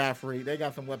Christian McCaffrey. They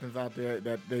got some weapons out there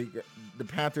that the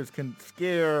Panthers can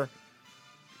scare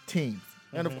teams.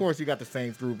 And, of course, you got the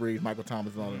Saints, Drew Brees, Michael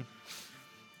Thomas, and all them.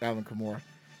 Alvin Kamara.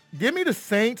 Give me the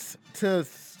Saints to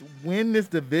win this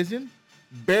division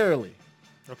barely.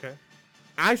 Okay.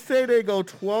 I say they go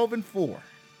 12-4.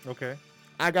 Okay.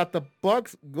 I got the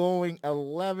Bucks going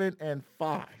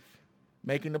 11-5,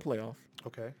 making the playoffs.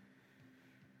 Okay.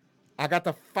 I got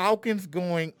the Falcons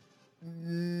going.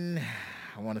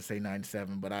 I want to say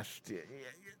 9-7, but I still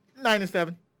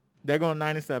 9-7. They're going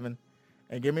 9-7,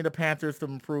 and give me the Panthers to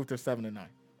improve to 7-9.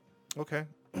 Okay.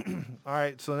 All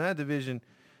right. So in that division,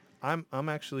 I'm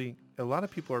actually, a lot of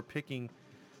people are picking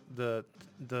the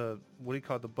what do you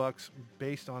call it, the Bucks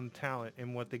based on talent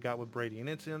and what they got with Brady, and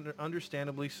it's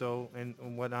understandably so and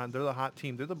whatnot. They're the hot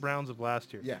team. They're the Browns of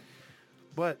last year. Yeah.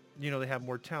 But, you know, they have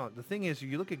more talent. The thing is,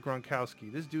 you look at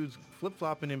Gronkowski. This dude's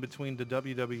flip-flopping in between the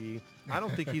WWE. I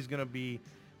don't think he's going to be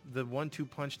the 1-2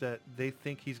 punch that they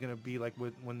think he's going to be like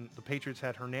when the Patriots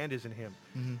had Hernandez in him.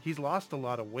 He's lost a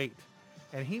lot of weight,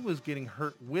 and he was getting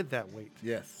hurt with that weight.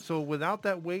 Yes. So without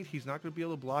that weight, he's not going to be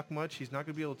able to block much. He's not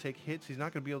going to be able to take hits. He's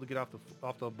not going to be able to get off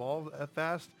the ball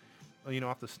fast,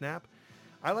 off the snap.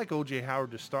 I like O.J.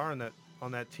 Howard to star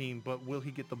on that team, but will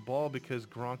he get the ball because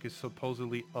Gronk is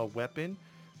supposedly a weapon?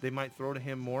 They might throw to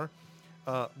him more.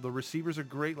 The receivers are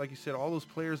great. Like you said, all those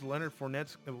players, Leonard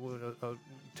Fournette's a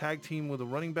tag team with a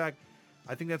running back.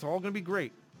 I think that's all going to be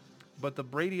great. But the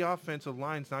Brady offensive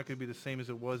line's not going to be the same as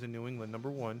it was in New England, number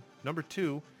one. Number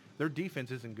two, their defense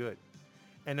isn't good.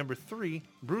 And number three,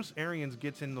 Bruce Arians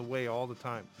gets in the way all the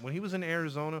time. When he was in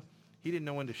Arizona, he didn't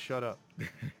know when to shut up.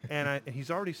 And he's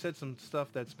already said some stuff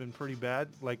that's been pretty bad.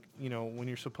 Like, when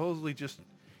you're supposedly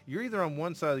you're either on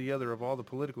one side or the other of all the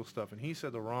political stuff. And he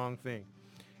said the wrong thing.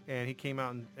 And he came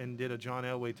out and did a John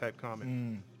Elway type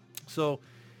comment. So,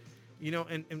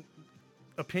 and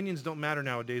opinions don't matter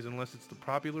nowadays unless it's the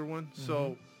popular one.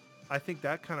 So I think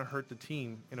that kind of hurt the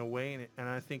team in a way, and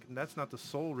I think that's not the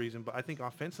sole reason, but I think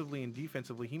offensively and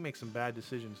defensively he makes some bad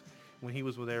decisions when he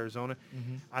was with Arizona.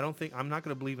 I'm not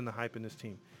going to believe in the hype in this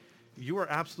team. You are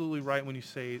absolutely right when you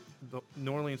say the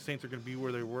New Orleans Saints are going to be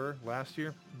where they were last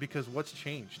year, because what's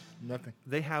changed? Nothing.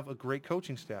 They have a great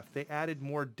coaching staff. They added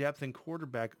more depth in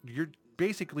quarterback. You're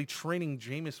basically training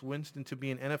Jameis Winston to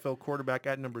be an NFL quarterback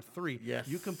at number 3. Yes.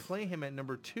 You can play him at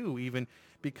number 2 even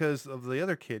because of the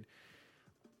other kid.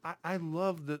 I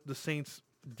love that the Saints'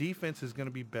 defense is going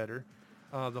to be better.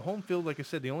 The home field, like I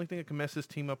said, the only thing that can mess this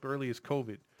team up early is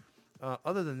COVID.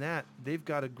 Other than that, they've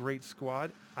got a great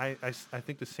squad. I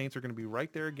think the Saints are going to be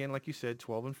right there again, like you said,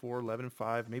 12-4,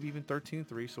 11-5, maybe even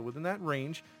 13-3. So within that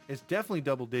range, it's definitely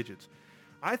double digits.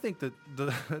 I think that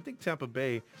I think Tampa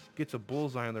Bay gets a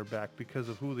bullseye on their back because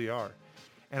of who they are,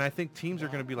 and I think teams are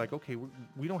going to be like, okay,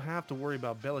 we don't have to worry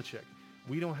about Belichick.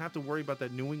 We don't have to worry about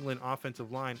that New England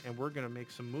offensive line, and we're going to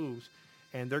make some moves,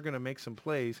 and they're going to make some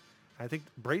plays. I think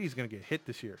Brady's going to get hit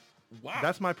this year. Wow.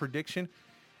 That's my prediction.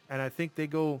 And I think they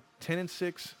go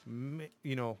 10-6,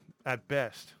 at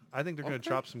best. I think they're going to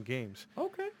drop some games.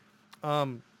 Okay.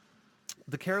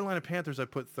 The Carolina Panthers I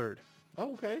put third.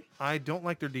 Okay. I don't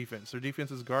like their defense. Their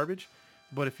defense is garbage.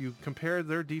 But if you compare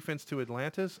their defense to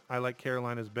Atlanta's, I like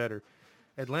Carolina's better.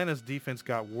 Atlanta's defense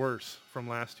got worse from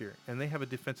last year, and they have a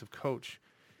defensive coach.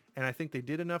 And I think they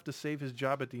did enough to save his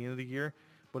job at the end of the year,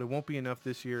 but it won't be enough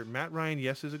this year. Matt Ryan,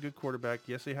 yes, is a good quarterback.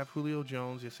 Yes, they have Julio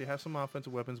Jones. Yes, they have some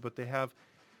offensive weapons, but they have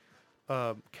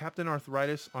Captain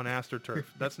Arthritis on AstroTurf.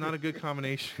 That's not a good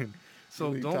combination.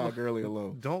 So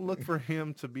don't look for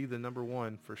him to be the number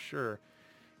one for sure.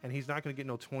 And he's not going to get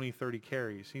no 20, 30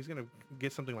 carries. He's going to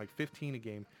get something like 15 a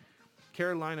game.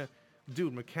 Carolina,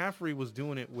 dude, McCaffrey was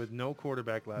doing it with no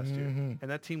quarterback last year.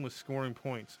 And that team was scoring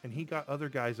points. And he got other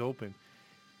guys open.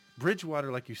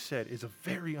 Bridgewater, like you said, is a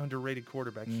very underrated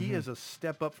quarterback. He is a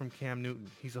step up from Cam Newton.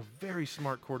 He's a very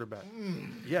smart quarterback.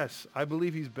 Yes, I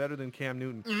believe he's better than Cam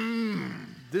Newton.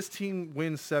 This team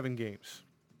wins 7 games.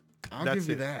 I'll give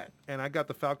you that. And I got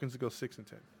the Falcons to go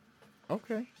 6-10.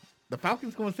 Okay. The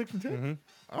Falcons going 6-10?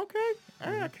 Okay.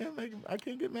 I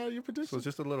can't get mad at your prediction. So it's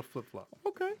just a little flip-flop.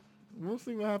 Okay. We'll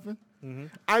see what happens.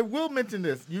 I will mention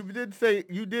this. You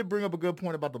did bring up a good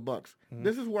point about the Bucs.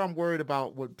 This is where I'm worried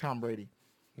about with Tom Brady.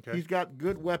 Okay. He's got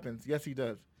good weapons. Yes, he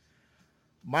does.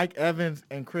 Mike Evans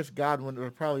and Chris Godwin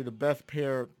are probably the best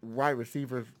pair wide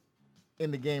receivers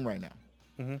in the game right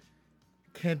now.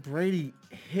 Can Brady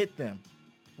hit them,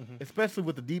 especially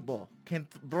with the deep ball? Can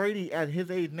Brady, at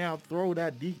his age now, throw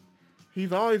that deep?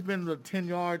 He's always been the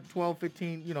 10-yard, 12,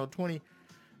 15, 20.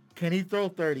 Can he throw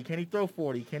 30? Can he throw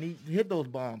 40? Can he hit those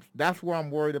bombs? That's where I'm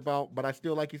worried about. But I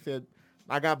still, like you said,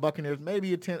 I got Buccaneers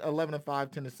maybe 11-5,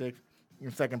 10-6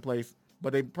 in second place.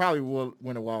 But they probably will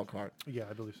win a wild card. Yeah,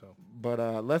 I believe so.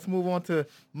 But let's move on to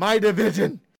my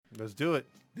division. Let's do it.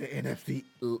 The NFC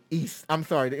East. I'm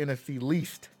sorry, the NFC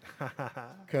least.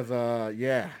 Because,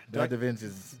 that division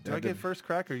is... Do I get first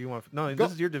crack or you want... No,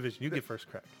 this is your division. You get first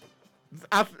crack.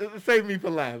 Save me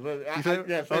for last.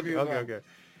 Okay.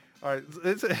 All right.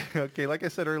 Okay, like I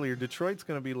said earlier, Detroit's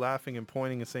going to be laughing and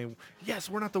pointing and saying, yes,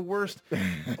 we're not the worst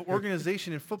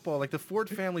organization in football. Like, the Ford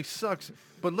family sucks,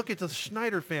 but look at the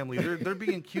Schneider family. They're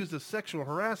being accused of sexual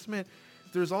harassment.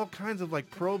 There's all kinds of,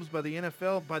 probes by the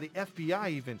NFL, by the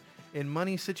FBI even, in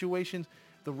money situations.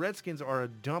 The Redskins are a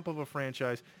dump of a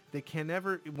franchise. They can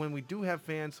never, when we do have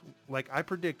fans, like I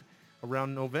predict,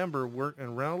 around November,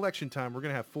 and around election time, we're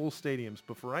going to have full stadiums.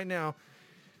 But for right now,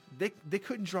 they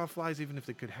couldn't draw flies even if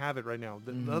they could have it right now.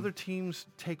 The other teams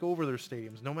take over their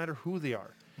stadiums, no matter who they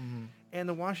are. And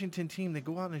the Washington team, they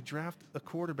go out and they draft a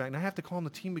quarterback. And I have to call them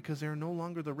the team because they're no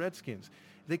longer the Redskins.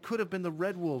 They could have been the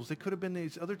Red Wolves. They could have been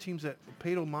these other teams that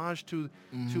paid homage to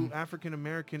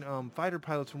African-American fighter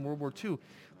pilots from World War II.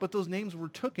 But those names were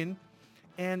taken,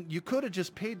 and you could have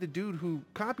just paid the dude who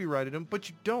copyrighted them, but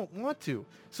you don't want to.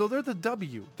 So they're the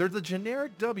W. They're the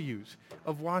generic W's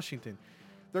of Washington.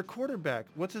 Their quarterback,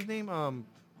 what's his name?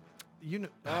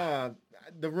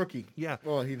 The rookie. Yeah.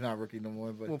 Well, he's not rookie no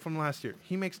more, but... Well, from last year.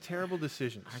 He makes terrible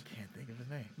decisions. I can't think of his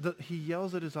name. He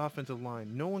yells at his offensive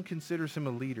line. No one considers him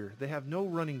a leader. They have no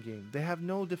running game. They have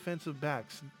no defensive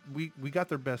backs. We got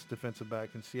their best defensive back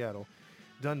in Seattle,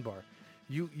 Dunbar.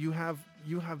 You have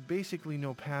basically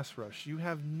no pass rush. You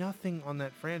have nothing on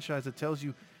that franchise that tells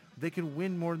you they can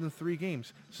win more than 3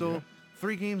 games. So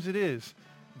 3 games it is.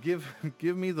 Give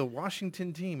me the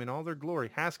Washington team in all their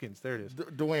glory. Haskins, there it is.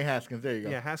 Dwayne Haskins, there you go.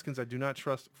 Yeah, Haskins I do not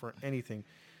trust for anything.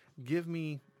 Give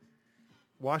me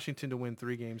Washington to win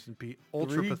 3 games and be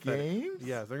ultra pathetic. 3 games?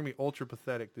 Yeah, they're going to be ultra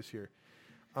pathetic this year.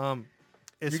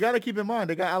 You got to keep in mind,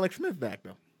 they got Alex Smith back,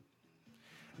 though.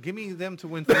 Give me them to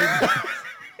win 3 games.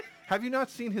 Have you not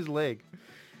seen his leg?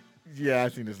 Yeah,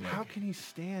 I've seen his leg. How can he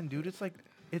stand, dude? It's like,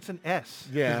 it's an S,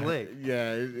 Yeah, his leg.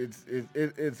 yeah,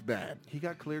 it's bad. He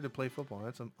got cleared to play football.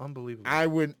 That's unbelievable. I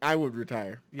would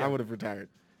retire. Yeah. I would have retired.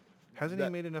 Hasn't he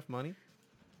made enough money?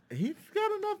 He's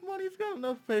got enough money. He's got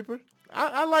enough paper.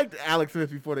 I liked Alex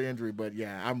Smith before the injury, but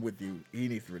yeah, I'm with you. He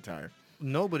needs to retire.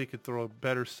 Nobody could throw a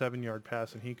better 7-yard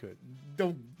pass than he could.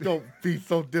 Don't be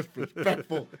so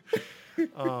disrespectful.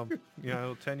 10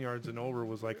 yards and over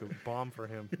was like a bomb for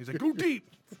him. He's like, go deep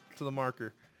to the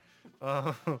marker.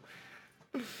 Oh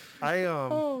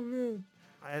man.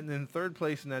 And then third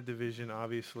place in that division,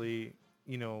 obviously,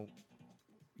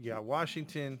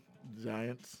 Washington,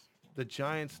 Giants. the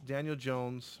Giants, Daniel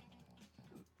Jones,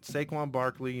 Saquon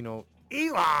Barkley.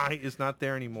 Eli is not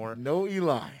there anymore. No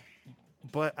Eli.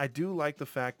 But I do like the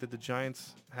fact that the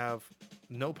Giants have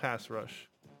no pass rush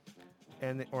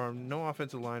or no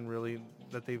offensive line really.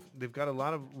 That they've got a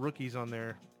lot of rookies on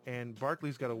there, and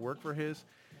Barkley's got to work for his.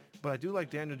 But I do like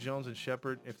Daniel Jones and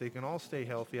Shepard. If they can all stay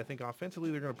healthy, I think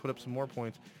offensively they're going to put up some more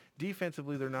points.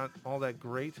 Defensively, they're not all that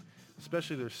great,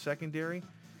 especially their secondary.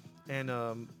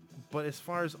 And but as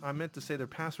far as I meant to say, their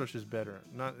pass rush is better,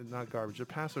 not garbage. Their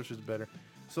pass rush is better.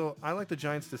 So I like the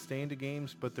Giants to stay into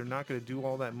games, but they're not going to do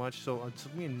all that much. So it's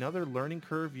going to be another learning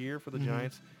curve year for the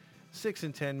Giants.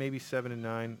 6-10, maybe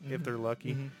 7-9 if they're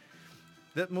lucky.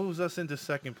 That moves us into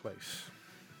second place.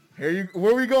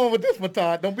 Where we going with this one,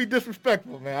 Todd? Don't be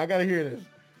disrespectful, man. I got to hear this.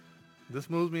 This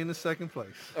moves me into second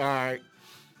place. All right.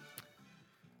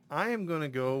 I am going to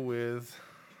go with...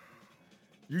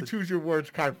 You choose your words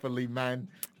carefully, man.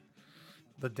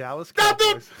 The Dallas Stop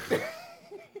Cowboys.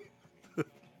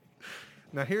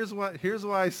 Now, here's why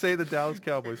I say the Dallas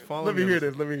Cowboys. Let me hear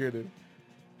this.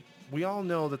 We all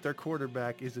know that their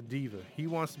quarterback is a diva. He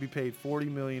wants to be paid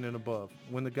 $40 million and above.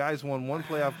 When the guys won one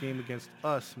playoff game against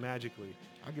us magically,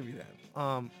 I'll give you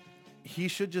that. He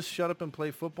should just shut up and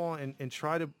play football and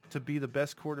try to be the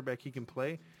best quarterback he can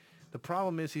play. The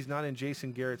problem is he's not in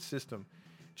Jason Garrett's system.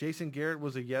 Jason Garrett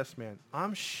was a yes man.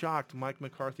 I'm shocked Mike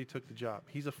McCarthy took the job.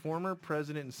 He's a former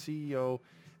president and CEO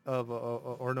of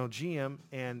GM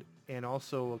and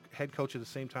also a head coach at the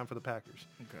same time for the Packers.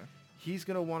 Okay. He's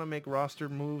going to want to make roster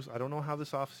moves. I don't know how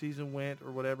this offseason went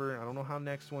or whatever. I don't know how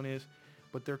next one is.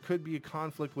 But there could be a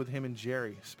conflict with him and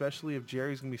Jerry, especially if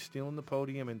Jerry's going to be stealing the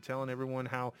podium and telling everyone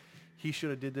how he should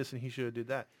have did this and he should have did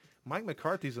that. Mike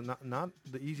McCarthy's not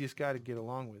the easiest guy to get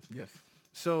along with. Yes.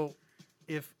 So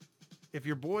if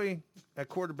your boy at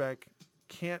quarterback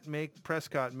can't make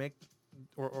Prescott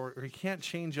or he can't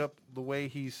change up the way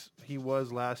he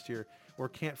was last year or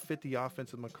can't fit the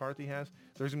offense that McCarthy has,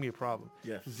 there's going to be a problem.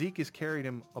 Yes. Zeke has carried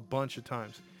him a bunch of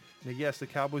times. Now, yes, the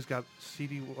Cowboys got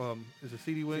CD. Is it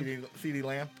CD Williams? CD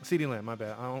Lamb. CD Lamb. My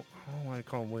bad. I don't want to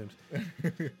call him Williams.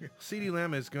 CD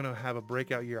Lamb is going to have a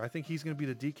breakout year. I think he's going to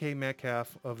be the DK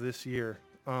Metcalf of this year,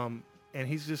 and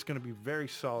he's just going to be very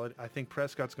solid. I think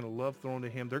Prescott's going to love throwing to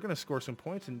him. They're going to score some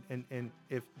points, and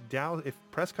if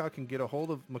Prescott can get a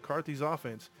hold of McCarthy's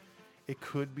offense, it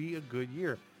could be a good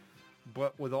year.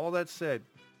 But with all that said,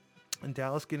 and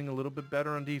Dallas getting a little bit better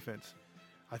on defense,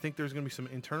 I think there's going to be some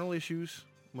internal issues.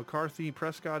 McCarthy,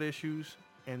 Prescott issues,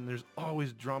 and there's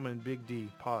always drama in Big D.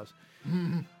 Pause.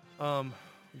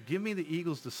 Give me the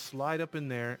Eagles to slide up in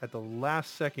there at the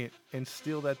last second and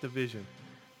steal that division.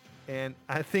 And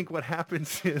I think what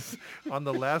happens is on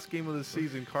the last game of the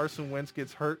season, Carson Wentz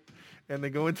gets hurt, and they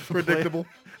go into the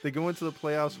they go into the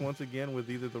playoffs once again with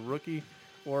either the rookie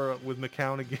or with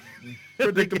McCown again.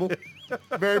 Predictable.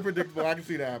 Very predictable. I can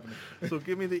see that happening. So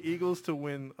give me the Eagles to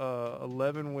win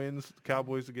 11 wins,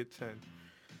 Cowboys to get 10.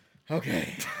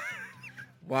 Okay.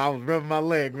 Well, I was rubbing my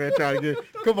leg, man, trying to get...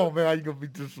 Come on, man. How you going to be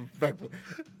disrespectful?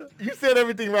 You said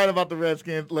everything right about the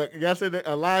Redskins. Look, I said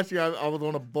that, last year I was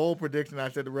on a bold prediction. I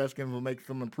said the Redskins will make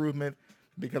some improvement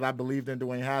because I believed in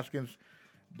Dwayne Haskins.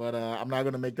 But I'm not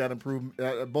going to make that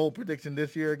bold prediction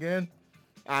this year again.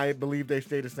 I believe they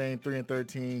stay the same,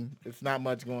 3-13. It's not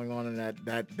much going on in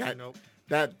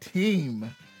that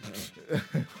team.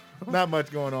 Not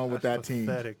much going on with that team.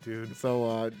 Pathetic, dude.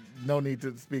 So no need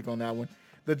to speak on that one.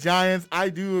 The Giants, I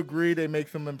do agree they make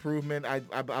some improvement.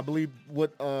 I believe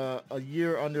with a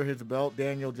year under his belt,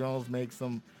 Daniel Jones makes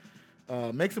some noise.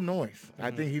 Mm-hmm.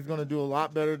 I think he's going to do a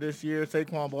lot better this year.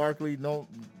 Saquon Barkley, no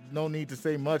need to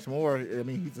say much more. I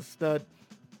mean, he's a stud.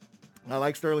 I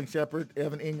like Sterling Shepard,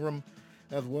 Evan Ingram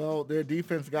as well. Their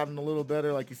defense gotten a little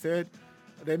better, like you said.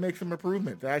 They make some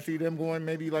improvements. I see them going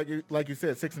maybe like you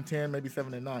said, 6-10, maybe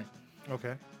 7-9.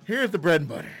 Okay. Here's the bread and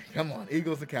butter. Come on,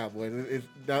 Eagles and Cowboys.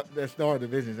 That's our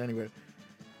divisions anyway.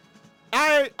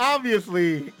 I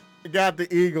obviously got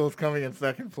the Eagles coming in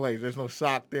second place. There's no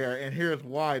shock there, and here's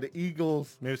why: the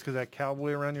Eagles. Maybe it's because that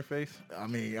cowboy around your face. I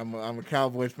mean, I'm a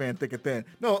Cowboys fan, thick and thin.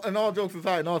 No, and all jokes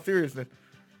aside, in all seriousness,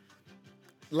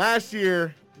 last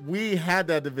year we had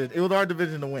that division. It was our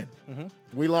division to win. Mm-hmm.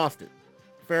 We lost it.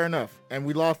 Fair enough, and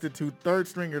we lost it to third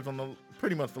stringers on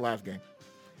pretty much the last game.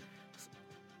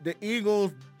 The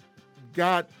Eagles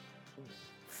got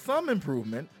some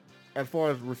improvement as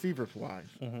far as receivers wise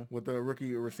with the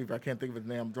rookie receiver. I can't think of his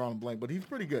name. I'm drawing a blank, but he's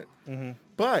pretty good. Mm-hmm.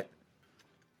 But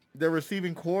the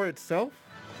receiving core itself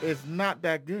is not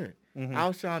that good.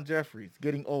 Alshon Jeffries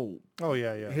getting old. Oh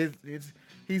yeah.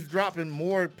 He's dropping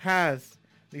more passes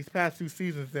these past 2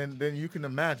 seasons than you can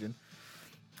imagine.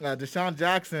 Deshaun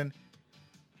Jackson,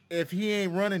 if he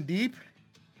ain't running deep,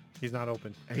 he's not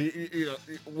open.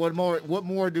 What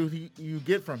more do you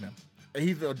get from him?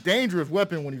 He's a dangerous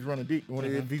weapon when he's running deep.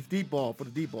 If he's deep ball for the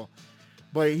deep ball,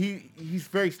 but he's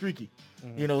very streaky.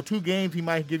 2 games he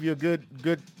might give you a good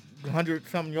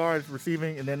 100-something yards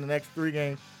receiving, and then the next 3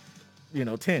 games,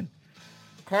 10.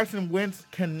 Carson Wentz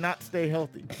cannot stay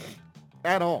healthy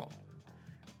at all,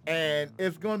 and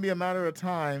it's going to be a matter of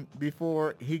time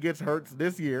before he gets hurt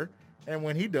this year. And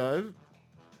when he does,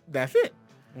 that's it.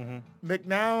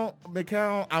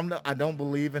 McCown, I don't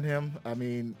believe in him. I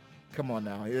mean, come on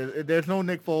now. There's no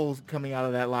Nick Foles coming out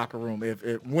of that locker room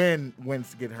when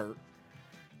Wentz get hurt.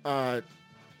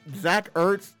 Zach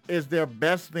Ertz is their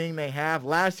best thing they have.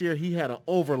 Last year he had an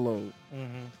overload,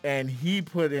 and he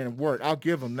put in work. I'll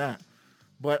give him that.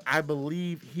 But I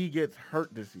believe he gets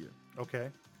hurt this year. Okay.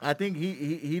 I think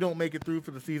he don't make it through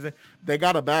for the season. They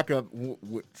got a backup,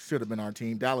 which should have been our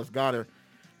team, Dallas Goedert,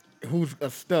 who's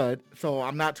a stud. So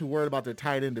I'm not too worried about their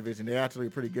tight end division. They're actually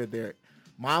pretty good there.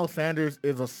 Miles Sanders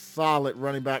is a solid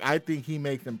running back. I think he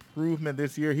makes improvement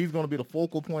this year. He's going to be the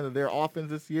focal point of their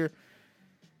offense this year.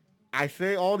 I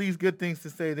say all these good things to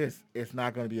say this. It's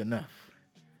not going to be enough.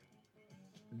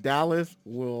 Dallas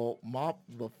will mop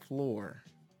the floor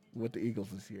with the Eagles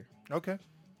this year. Okay.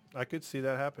 I could see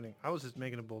that happening. I was just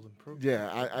making a bold improvement.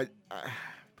 Yeah,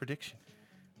 Prediction.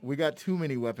 We got too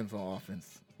many weapons on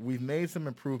offense. We've made some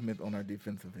improvement on our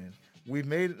defensive end. We've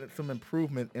made some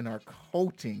improvement in our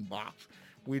coaching box.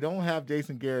 We don't have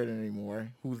Jason Garrett anymore,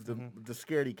 who's the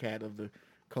scaredy cat of the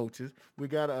coaches. We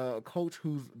got a coach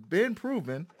who's been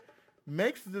proven,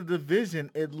 makes the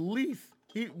division at least.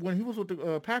 When he was with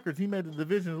the Packers, he made the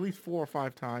division at least 4 or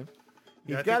 5 times.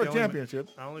 He's got a championship.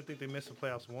 I only think they missed the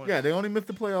playoffs once. Yeah, they only missed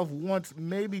the playoffs once,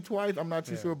 maybe twice. I'm not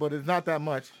too sure, but it's not that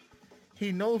much.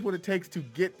 He knows what it takes to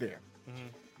get there.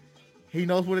 He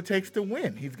knows what it takes to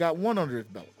win. He's got 1 under his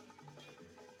belt.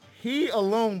 He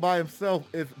alone by himself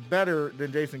is better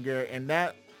than Jason Garrett, and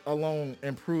that alone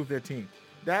improves their team.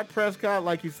 Dak Prescott,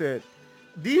 like you said,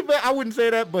 I wouldn't say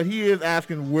that, but he is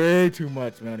asking way too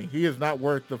much money. He is not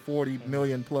worth the $40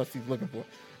 million plus he's looking for.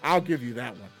 I'll give you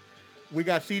that one. We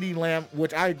got CeeDee Lamb,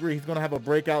 which I agree he's going to have a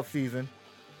breakout season.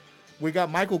 We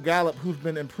got Michael Gallup, who's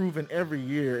been improving every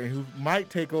year and who might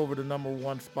take over the number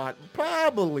 1 spot,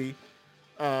 probably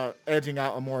edging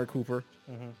out Amari Cooper.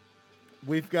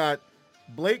 We've got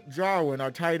Blake Jarwin,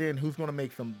 our tight end, who's going to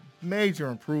make some major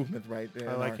improvements right there.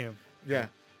 I like him. Yeah,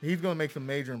 he's going to make some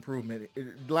major improvement.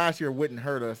 Last year wouldn't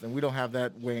hurt us, and we don't have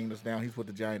that weighing us down. He's with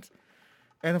the Giants.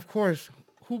 And, of course,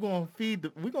 we're going to feed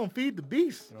the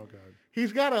beast. Oh, God.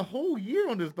 He's got a whole year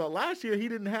on this belt. Last year, he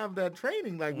didn't have that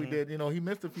training like we did. He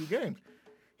missed a few games.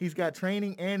 He's got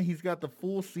training, and he's got the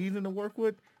full season to work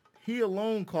with. He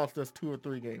alone cost us 2 or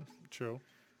 3 games. True.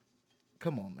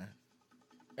 Come on, man.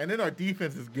 And then our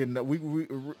defense is getting up.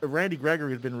 Randy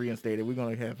Gregory has been reinstated. We're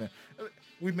going to have him.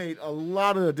 We've made a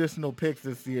lot of additional picks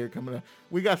this year coming up.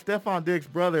 We got Stephon Diggs'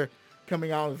 brother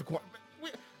coming out as a quarterback.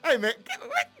 Hey, man,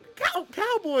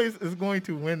 Cowboys is going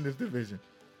to win this division.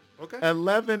 Okay.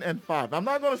 11-5. I'm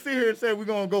not going to sit here and say we're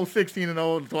going to go 16-0,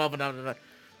 12-9.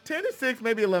 10-6,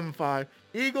 maybe 11-5.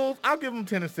 Eagles, I'll give them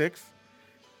 10-6.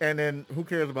 And then who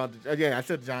cares about I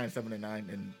said the Giants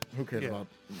 7-9, and who cares about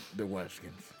the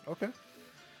Redskins? Okay.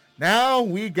 Now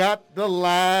we got the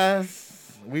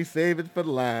last. We save it for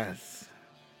the last.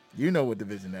 You know what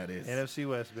division that is. NFC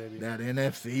West, baby. That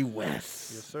NFC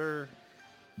West. Yes, sir.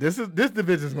 This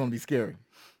division is going to be scary.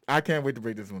 I can't wait to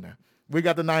break this one down. We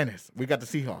got the Niners. We got the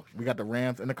Seahawks. We got the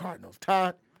Rams and the Cardinals.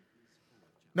 Todd.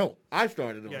 No, I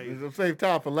started it. Yeah, save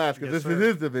Todd for last because this is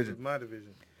his division. This is my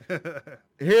division.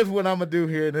 Here's what I'm going to do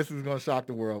here, and this is going to shock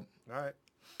the world. All right.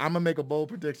 I'm going to make a bold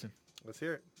prediction. Let's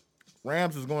hear it.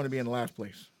 Rams is going to be in the last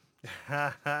place.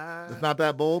 It's not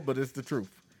that bold, but it's the truth.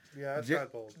 Yeah, that's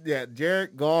not bold. Yeah,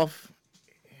 Jared Goff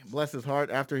bless his heart,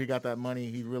 after he got that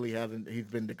money, he really hasn't. He's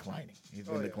been declining. He's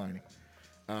been declining.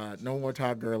 No more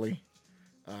Todd Gurley.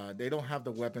 They don't have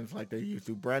the weapons like they used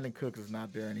to. Brandon Cooks is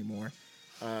not there anymore.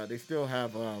 They still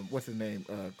have what's his name,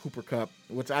 Cooper Kupp,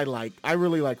 which I like. I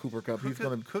really like Cooper Kupp.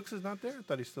 Cooks is not there. I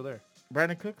thought he's still there.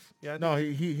 Brandon Cooks. Yeah. No,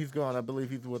 he's gone. I believe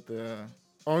he's with the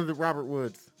Robert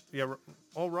Woods. Yeah.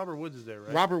 Robert Woods is there,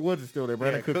 right? Robert Woods is still there.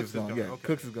 Brandon Cooks is gone. Yeah, okay.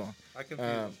 Cooks is gone. I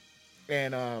confused.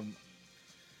 And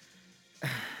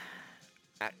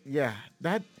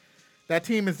that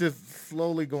team is just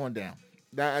slowly going down.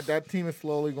 That team is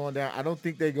slowly going down. I don't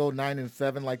think they go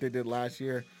 9-7 like they did last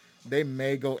year. They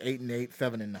may go 8-8,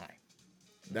 7-9.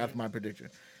 That's my prediction.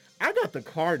 I got the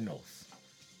Cardinals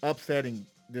upsetting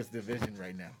this division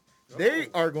right now. They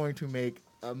are going to make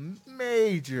a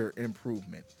major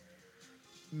improvement,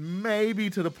 maybe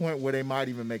to the point where they might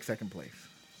even make second place.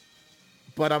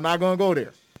 But I'm not going to go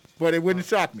there. But it wouldn't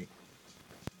shock me.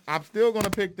 I'm still going to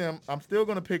pick them.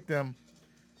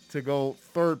 To go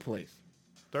third place.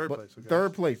 Third place. Okay.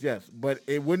 Third place, yes. But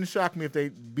it wouldn't shock me if they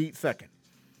beat second.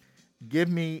 Give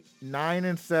me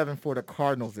 9-7 for the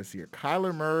Cardinals this year.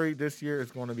 Kyler Murray this year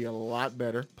is going to be a lot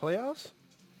better. Playoffs?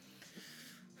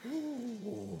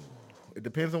 Ooh. It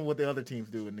depends on what the other teams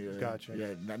do in the. Gotcha.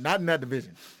 Yeah, not in that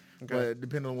division, okay. But it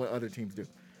depends on what other teams do.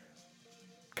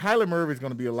 Kyler Murray is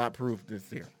going to be a lot proof this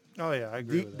year. Oh yeah, I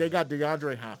agree. They got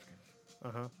DeAndre Hopkins.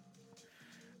 Uh-huh.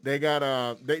 They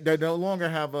got they no longer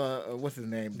have what's his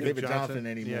name, David Johnson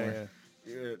anymore.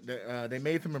 Yeah. They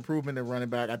made some improvement in running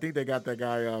back. I think they got that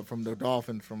guy from the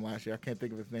Dolphins from last year. I can't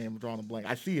think of his name. I'm drawing a blank.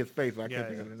 I see his face, but I can't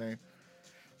think of his name.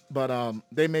 But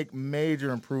they make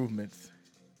major improvements.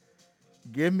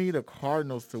 Give me the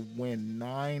Cardinals to win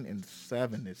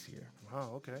 9-7 this year.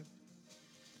 Wow. Okay.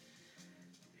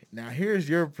 Now here's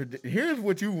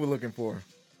what you were looking for.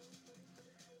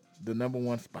 The number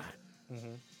one spot.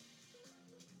 Mm-hmm.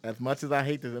 As much as I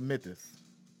hate to admit this,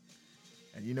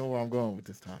 and you know where I'm going with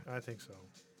this time. I think so.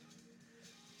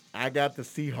 I got the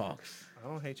Seahawks I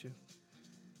don't hate you.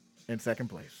 in second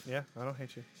place. Yeah, I don't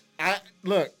hate you.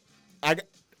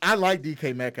 I like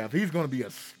DK Metcalf. He's going to be a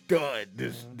stud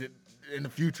in the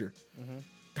future. Mm-hmm.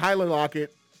 Tyler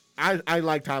Lockett. I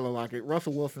like Tyler Lockett.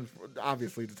 Russell Wilson's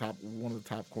obviously one of the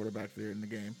top quarterbacks there in the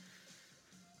game.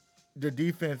 The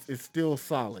defense is still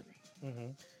solid.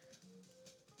 Mm-hmm.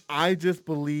 I just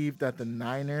believe that the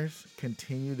Niners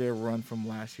continue their run from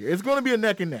last year. It's going to be a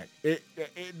neck and neck. It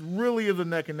really is a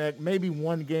neck and neck. Maybe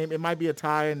one game. It might be a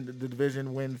tie and the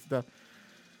division wins stuff.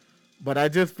 But I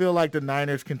just feel like the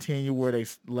Niners continue where they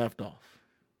left off.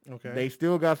 Okay. They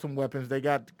still got some weapons. They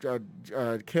got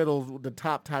Kittle, the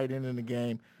top tight end in the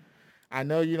game. I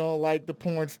know you don't like the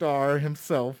porn star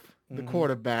himself, the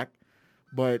quarterback,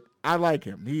 but I like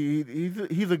him.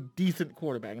 He's a decent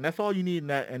quarterback, and that's all you need in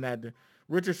that.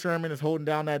 Richard Sherman is holding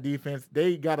down that defense.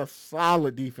 They got a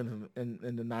solid defense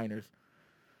in the Niners.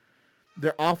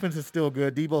 Their offense is still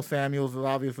good. Deebo Samuels is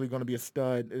obviously going to be a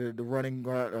stud. The running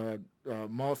guard,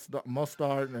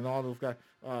 Mustard and all those guys,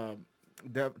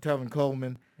 Tevin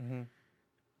Coleman. Mm-hmm.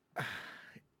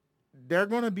 They're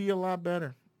going to be a lot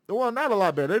better. Well, not a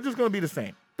lot better. They're just going to be the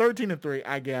same. 13-3,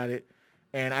 I got it.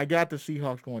 And I got the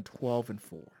Seahawks going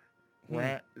 12-4.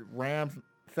 Rams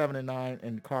 7-9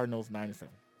 and Cardinals 9-7.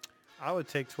 I would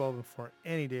take 12-4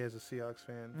 any day as a Seahawks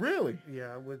fan. Really?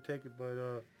 Yeah, I would take it, but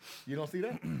you don't see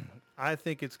that? I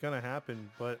think it's going to happen,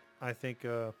 but I think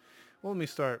well, let me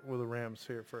start with the Rams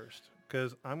here first,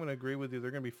 because I'm going to agree with you.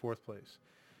 They're going to be fourth place.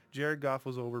 Jared Goff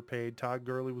was overpaid. Todd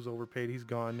Gurley was overpaid. He's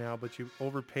gone now, but you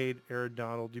overpaid Aaron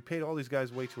Donald. You paid all these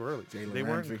guys way too early.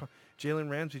 Jalen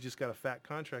Ramsey just got a fat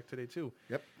contract today too.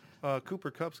 Yep. Cooper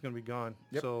Kupp's going to be gone.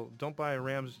 Yep. So don't buy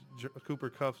a Cooper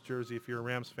Kupp's jersey if you're a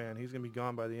Rams fan. He's going to be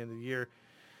gone by the end of the year.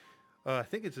 I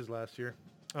think it's his last year.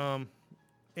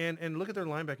 And look at their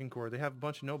linebacking core. They have a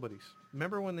bunch of nobodies.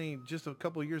 Remember when just a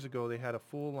couple of years ago, they had a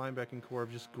full linebacking core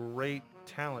of just great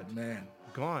talent. Man.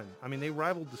 Gone. I mean, they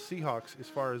rivaled the Seahawks as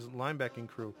far as linebacking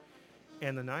crew.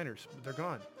 And the Niners, they're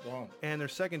gone. Gone. And their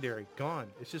secondary, gone.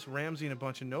 It's just Ramsey and a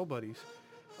bunch of nobodies.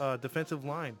 Defensive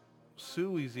line,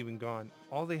 Suey's even gone.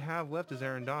 All they have left is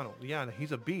Aaron Donald. Yeah,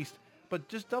 he's a beast, but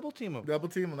just double team him. Double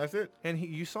team him, that's it. And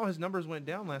you saw his numbers went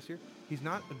down last year. He's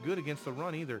not good against the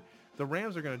run either. The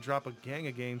Rams are going to drop a gang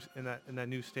of games in that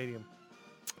new stadium.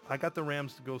 I got the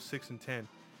Rams to go 6-10.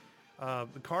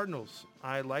 The Cardinals,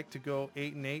 I like to go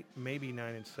 8-8, maybe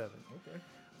 9-7.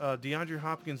 Okay. DeAndre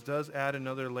Hopkins does add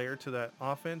another layer to that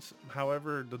offense.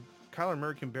 However, Kyler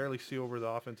Murray can barely see over the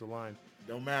offensive line.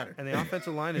 Don't matter. And the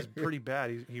offensive line is pretty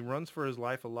bad. He runs for his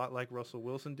life a lot like Russell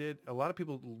Wilson did. A lot of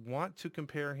people want to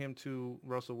compare him to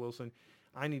Russell Wilson.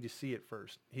 I need to see it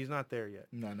first. He's not there yet.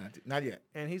 No, not yet.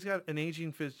 And he's got an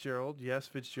aging Fitzgerald. Yes,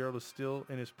 Fitzgerald is still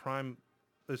in his prime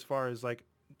as far as like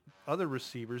other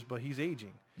receivers, but he's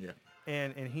aging. Yeah.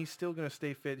 And he's still going to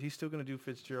stay fit. He's still going to do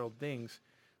Fitzgerald things.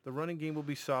 The running game will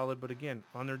be solid, but again,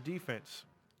 on their defense,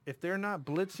 if they're not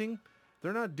blitzing,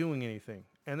 they're not doing anything,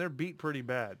 and they're beat pretty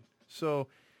bad. So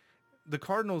the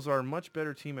Cardinals are a much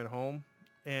better team at home,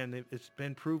 and it's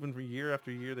been proven for year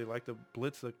after year. They like to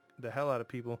blitz the hell out of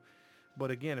people. But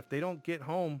again, if they don't get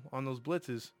home on those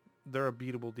blitzes, they're a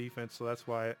beatable defense, so that's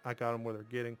why I got them where they're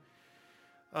getting.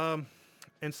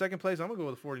 In second place, I'm going to go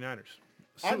with the 49ers.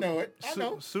 I know it. I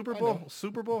know. Super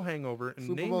Bowl hangover. And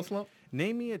Super Bowl slump.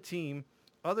 Name me a team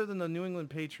other than the New England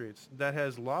Patriots that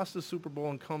has lost the Super Bowl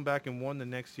and come back and won the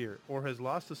next year, or has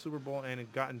lost the Super Bowl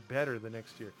and gotten better the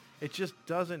next year. It just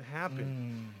doesn't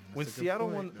happen. When Seattle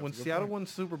won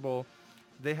Super Bowl,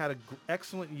 they had an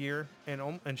excellent year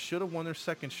and should have won their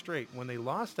second straight. When they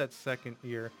lost that second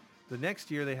year, the next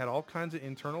year they had all kinds of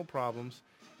internal problems,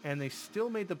 and they still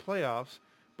made the playoffs,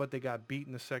 but they got beat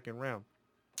in the second round.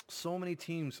 So many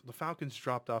teams, the Falcons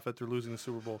dropped off after losing the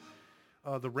Super Bowl.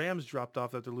 The Rams dropped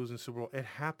off after losing the Super Bowl. It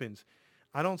happens.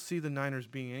 I don't see the Niners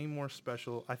being any more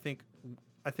special. I think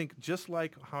just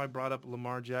like how I brought up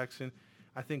Lamar Jackson,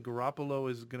 I think Garoppolo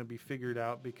is going to be figured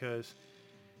out because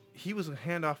he was a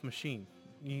handoff machine.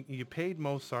 You paid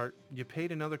Mozart. You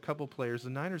paid another couple players. The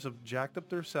Niners have jacked up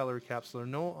their salary cap, so they're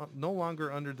no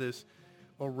longer under this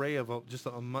array of just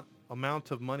an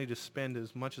amount of money to spend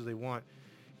as much as they want.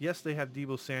 Yes, they have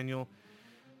Deebo Samuel.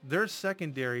 Their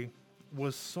secondary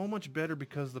was so much better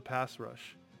because of the pass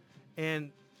rush.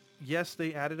 And yes,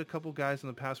 they added a couple guys in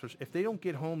the pass rush. If they don't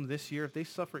get home this year, if they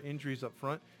suffer injuries up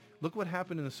front, look what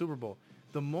happened in the Super Bowl.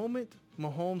 The moment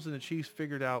Mahomes and the Chiefs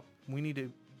figured out we need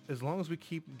to, as long as we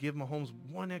give Mahomes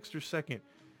one extra second,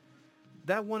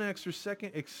 that one extra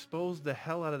second exposed the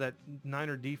hell out of that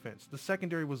Niner defense. The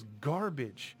secondary was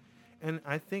garbage. And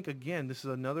I think, again, this is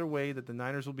another way that the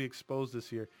Niners will be exposed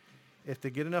this year. If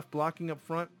they get enough blocking up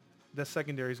front, that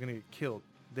secondary is going to get killed.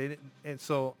 And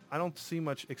so I don't see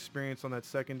much experience on that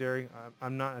secondary.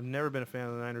 I've never been a fan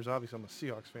of the Niners. Obviously, I'm a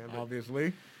Seahawks fan.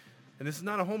 Obviously. And this is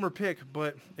not a homer pick,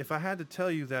 but if I had to tell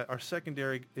you that our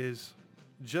secondary is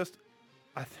just,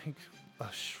 I think,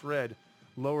 a shred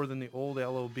lower than the old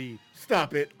LOB.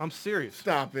 Stop it. I'm serious.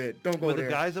 Stop it. Don't go there. With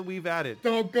the guys that we've added.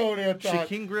 Don't go there, Todd.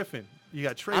 Shaquem Griffin. You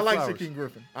got Trey Flowers. I like like Shaquem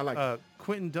Griffin. I like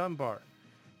Quentin Dunbar.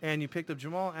 And you picked up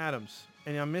Jamal Adams.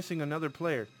 And I'm missing another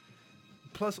player.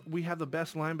 Plus, we have the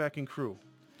best linebacking crew.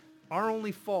 Our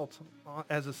only fault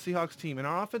as a Seahawks team, and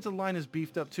our offensive line is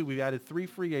beefed up too. We've added 3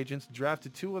 free agents,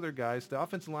 drafted 2 other guys. The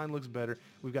offensive line looks better.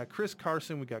 We've got Chris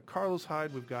Carson. We've got Carlos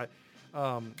Hyde. We've got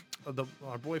our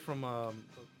boy from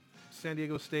San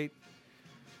Diego State.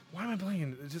 Why am I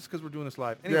blanking? It's just because we're doing this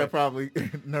live. Anyway, yeah, probably.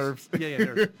 Nerves. Yeah,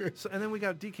 nerves. So, and then we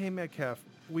got DK Metcalf.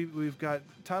 We've got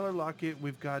Tyler Lockett.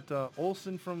 We've got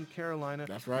Olsen from Carolina.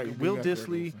 That's right. Will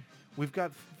Dissly. We've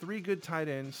got 3 good tight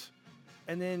ends.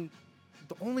 And then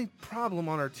the only problem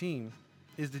on our team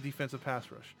is the defensive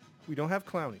pass rush. We don't have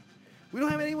Clowney. We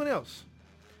don't have anyone else.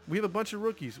 We have a bunch of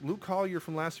rookies. Luke Collier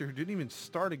from last year who didn't even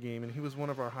start a game, and he was one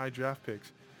of our high draft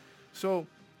picks. So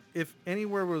if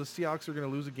anywhere where the Seahawks are going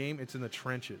to lose a game, it's in the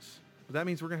trenches. That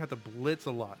means we're going to have to blitz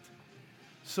a lot.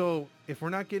 So if we're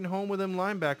not getting home with them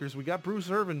linebackers, we got Bruce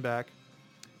Irvin back.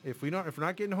 If we're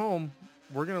not getting home,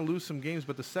 we're going to lose some games,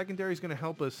 but the secondary is going to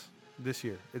help us this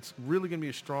year. It's really going to be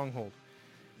a stronghold.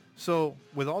 So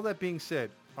with all that being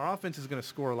said, our offense is going to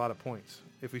score a lot of points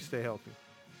if we stay healthy.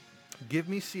 Give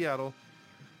me Seattle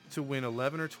to win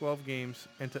 11 or 12 games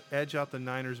and to edge out the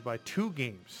Niners by 2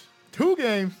 games. 2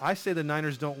 games? I say the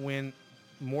Niners don't win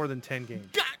more than 10 games.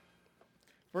 God.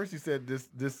 First you said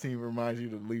this team reminds you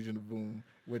of the Legion of Boom,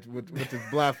 which is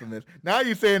blasphemous. Now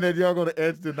you're saying that y'all going to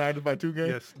edge the Niners by 2 games?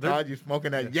 Yes. God, you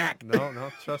smoking that yak. No,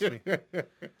 trust me.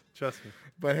 Trust me.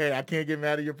 But hey, I can't get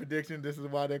mad at your prediction. This is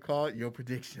why they call it your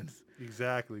predictions.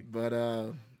 Exactly. But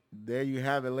there you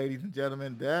have it, ladies and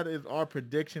gentlemen. That is our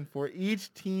prediction for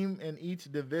each team in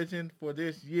each division for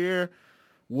this year.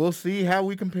 We'll see how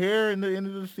we compare in the end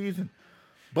of the season.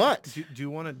 But do you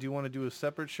want to do a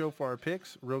separate show for our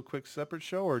picks, real quick separate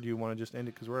show, or do you want to just end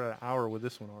it because we're at an hour with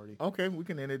this one already? Okay, we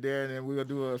can end it there, and then we're gonna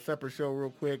do a separate show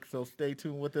real quick. So stay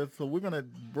tuned with us. So we're gonna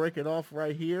break it off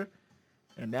right here,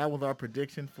 and that was our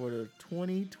prediction for the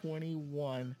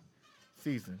 2021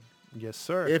 season. Yes,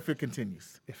 sir. If it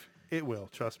continues, if it will,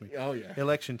 trust me. Oh yeah.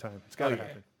 Election time. It's gotta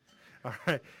happen. All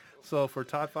right. So for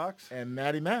Todd Fox and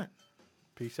Matty Matt,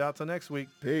 peace out till next week.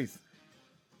 Peace.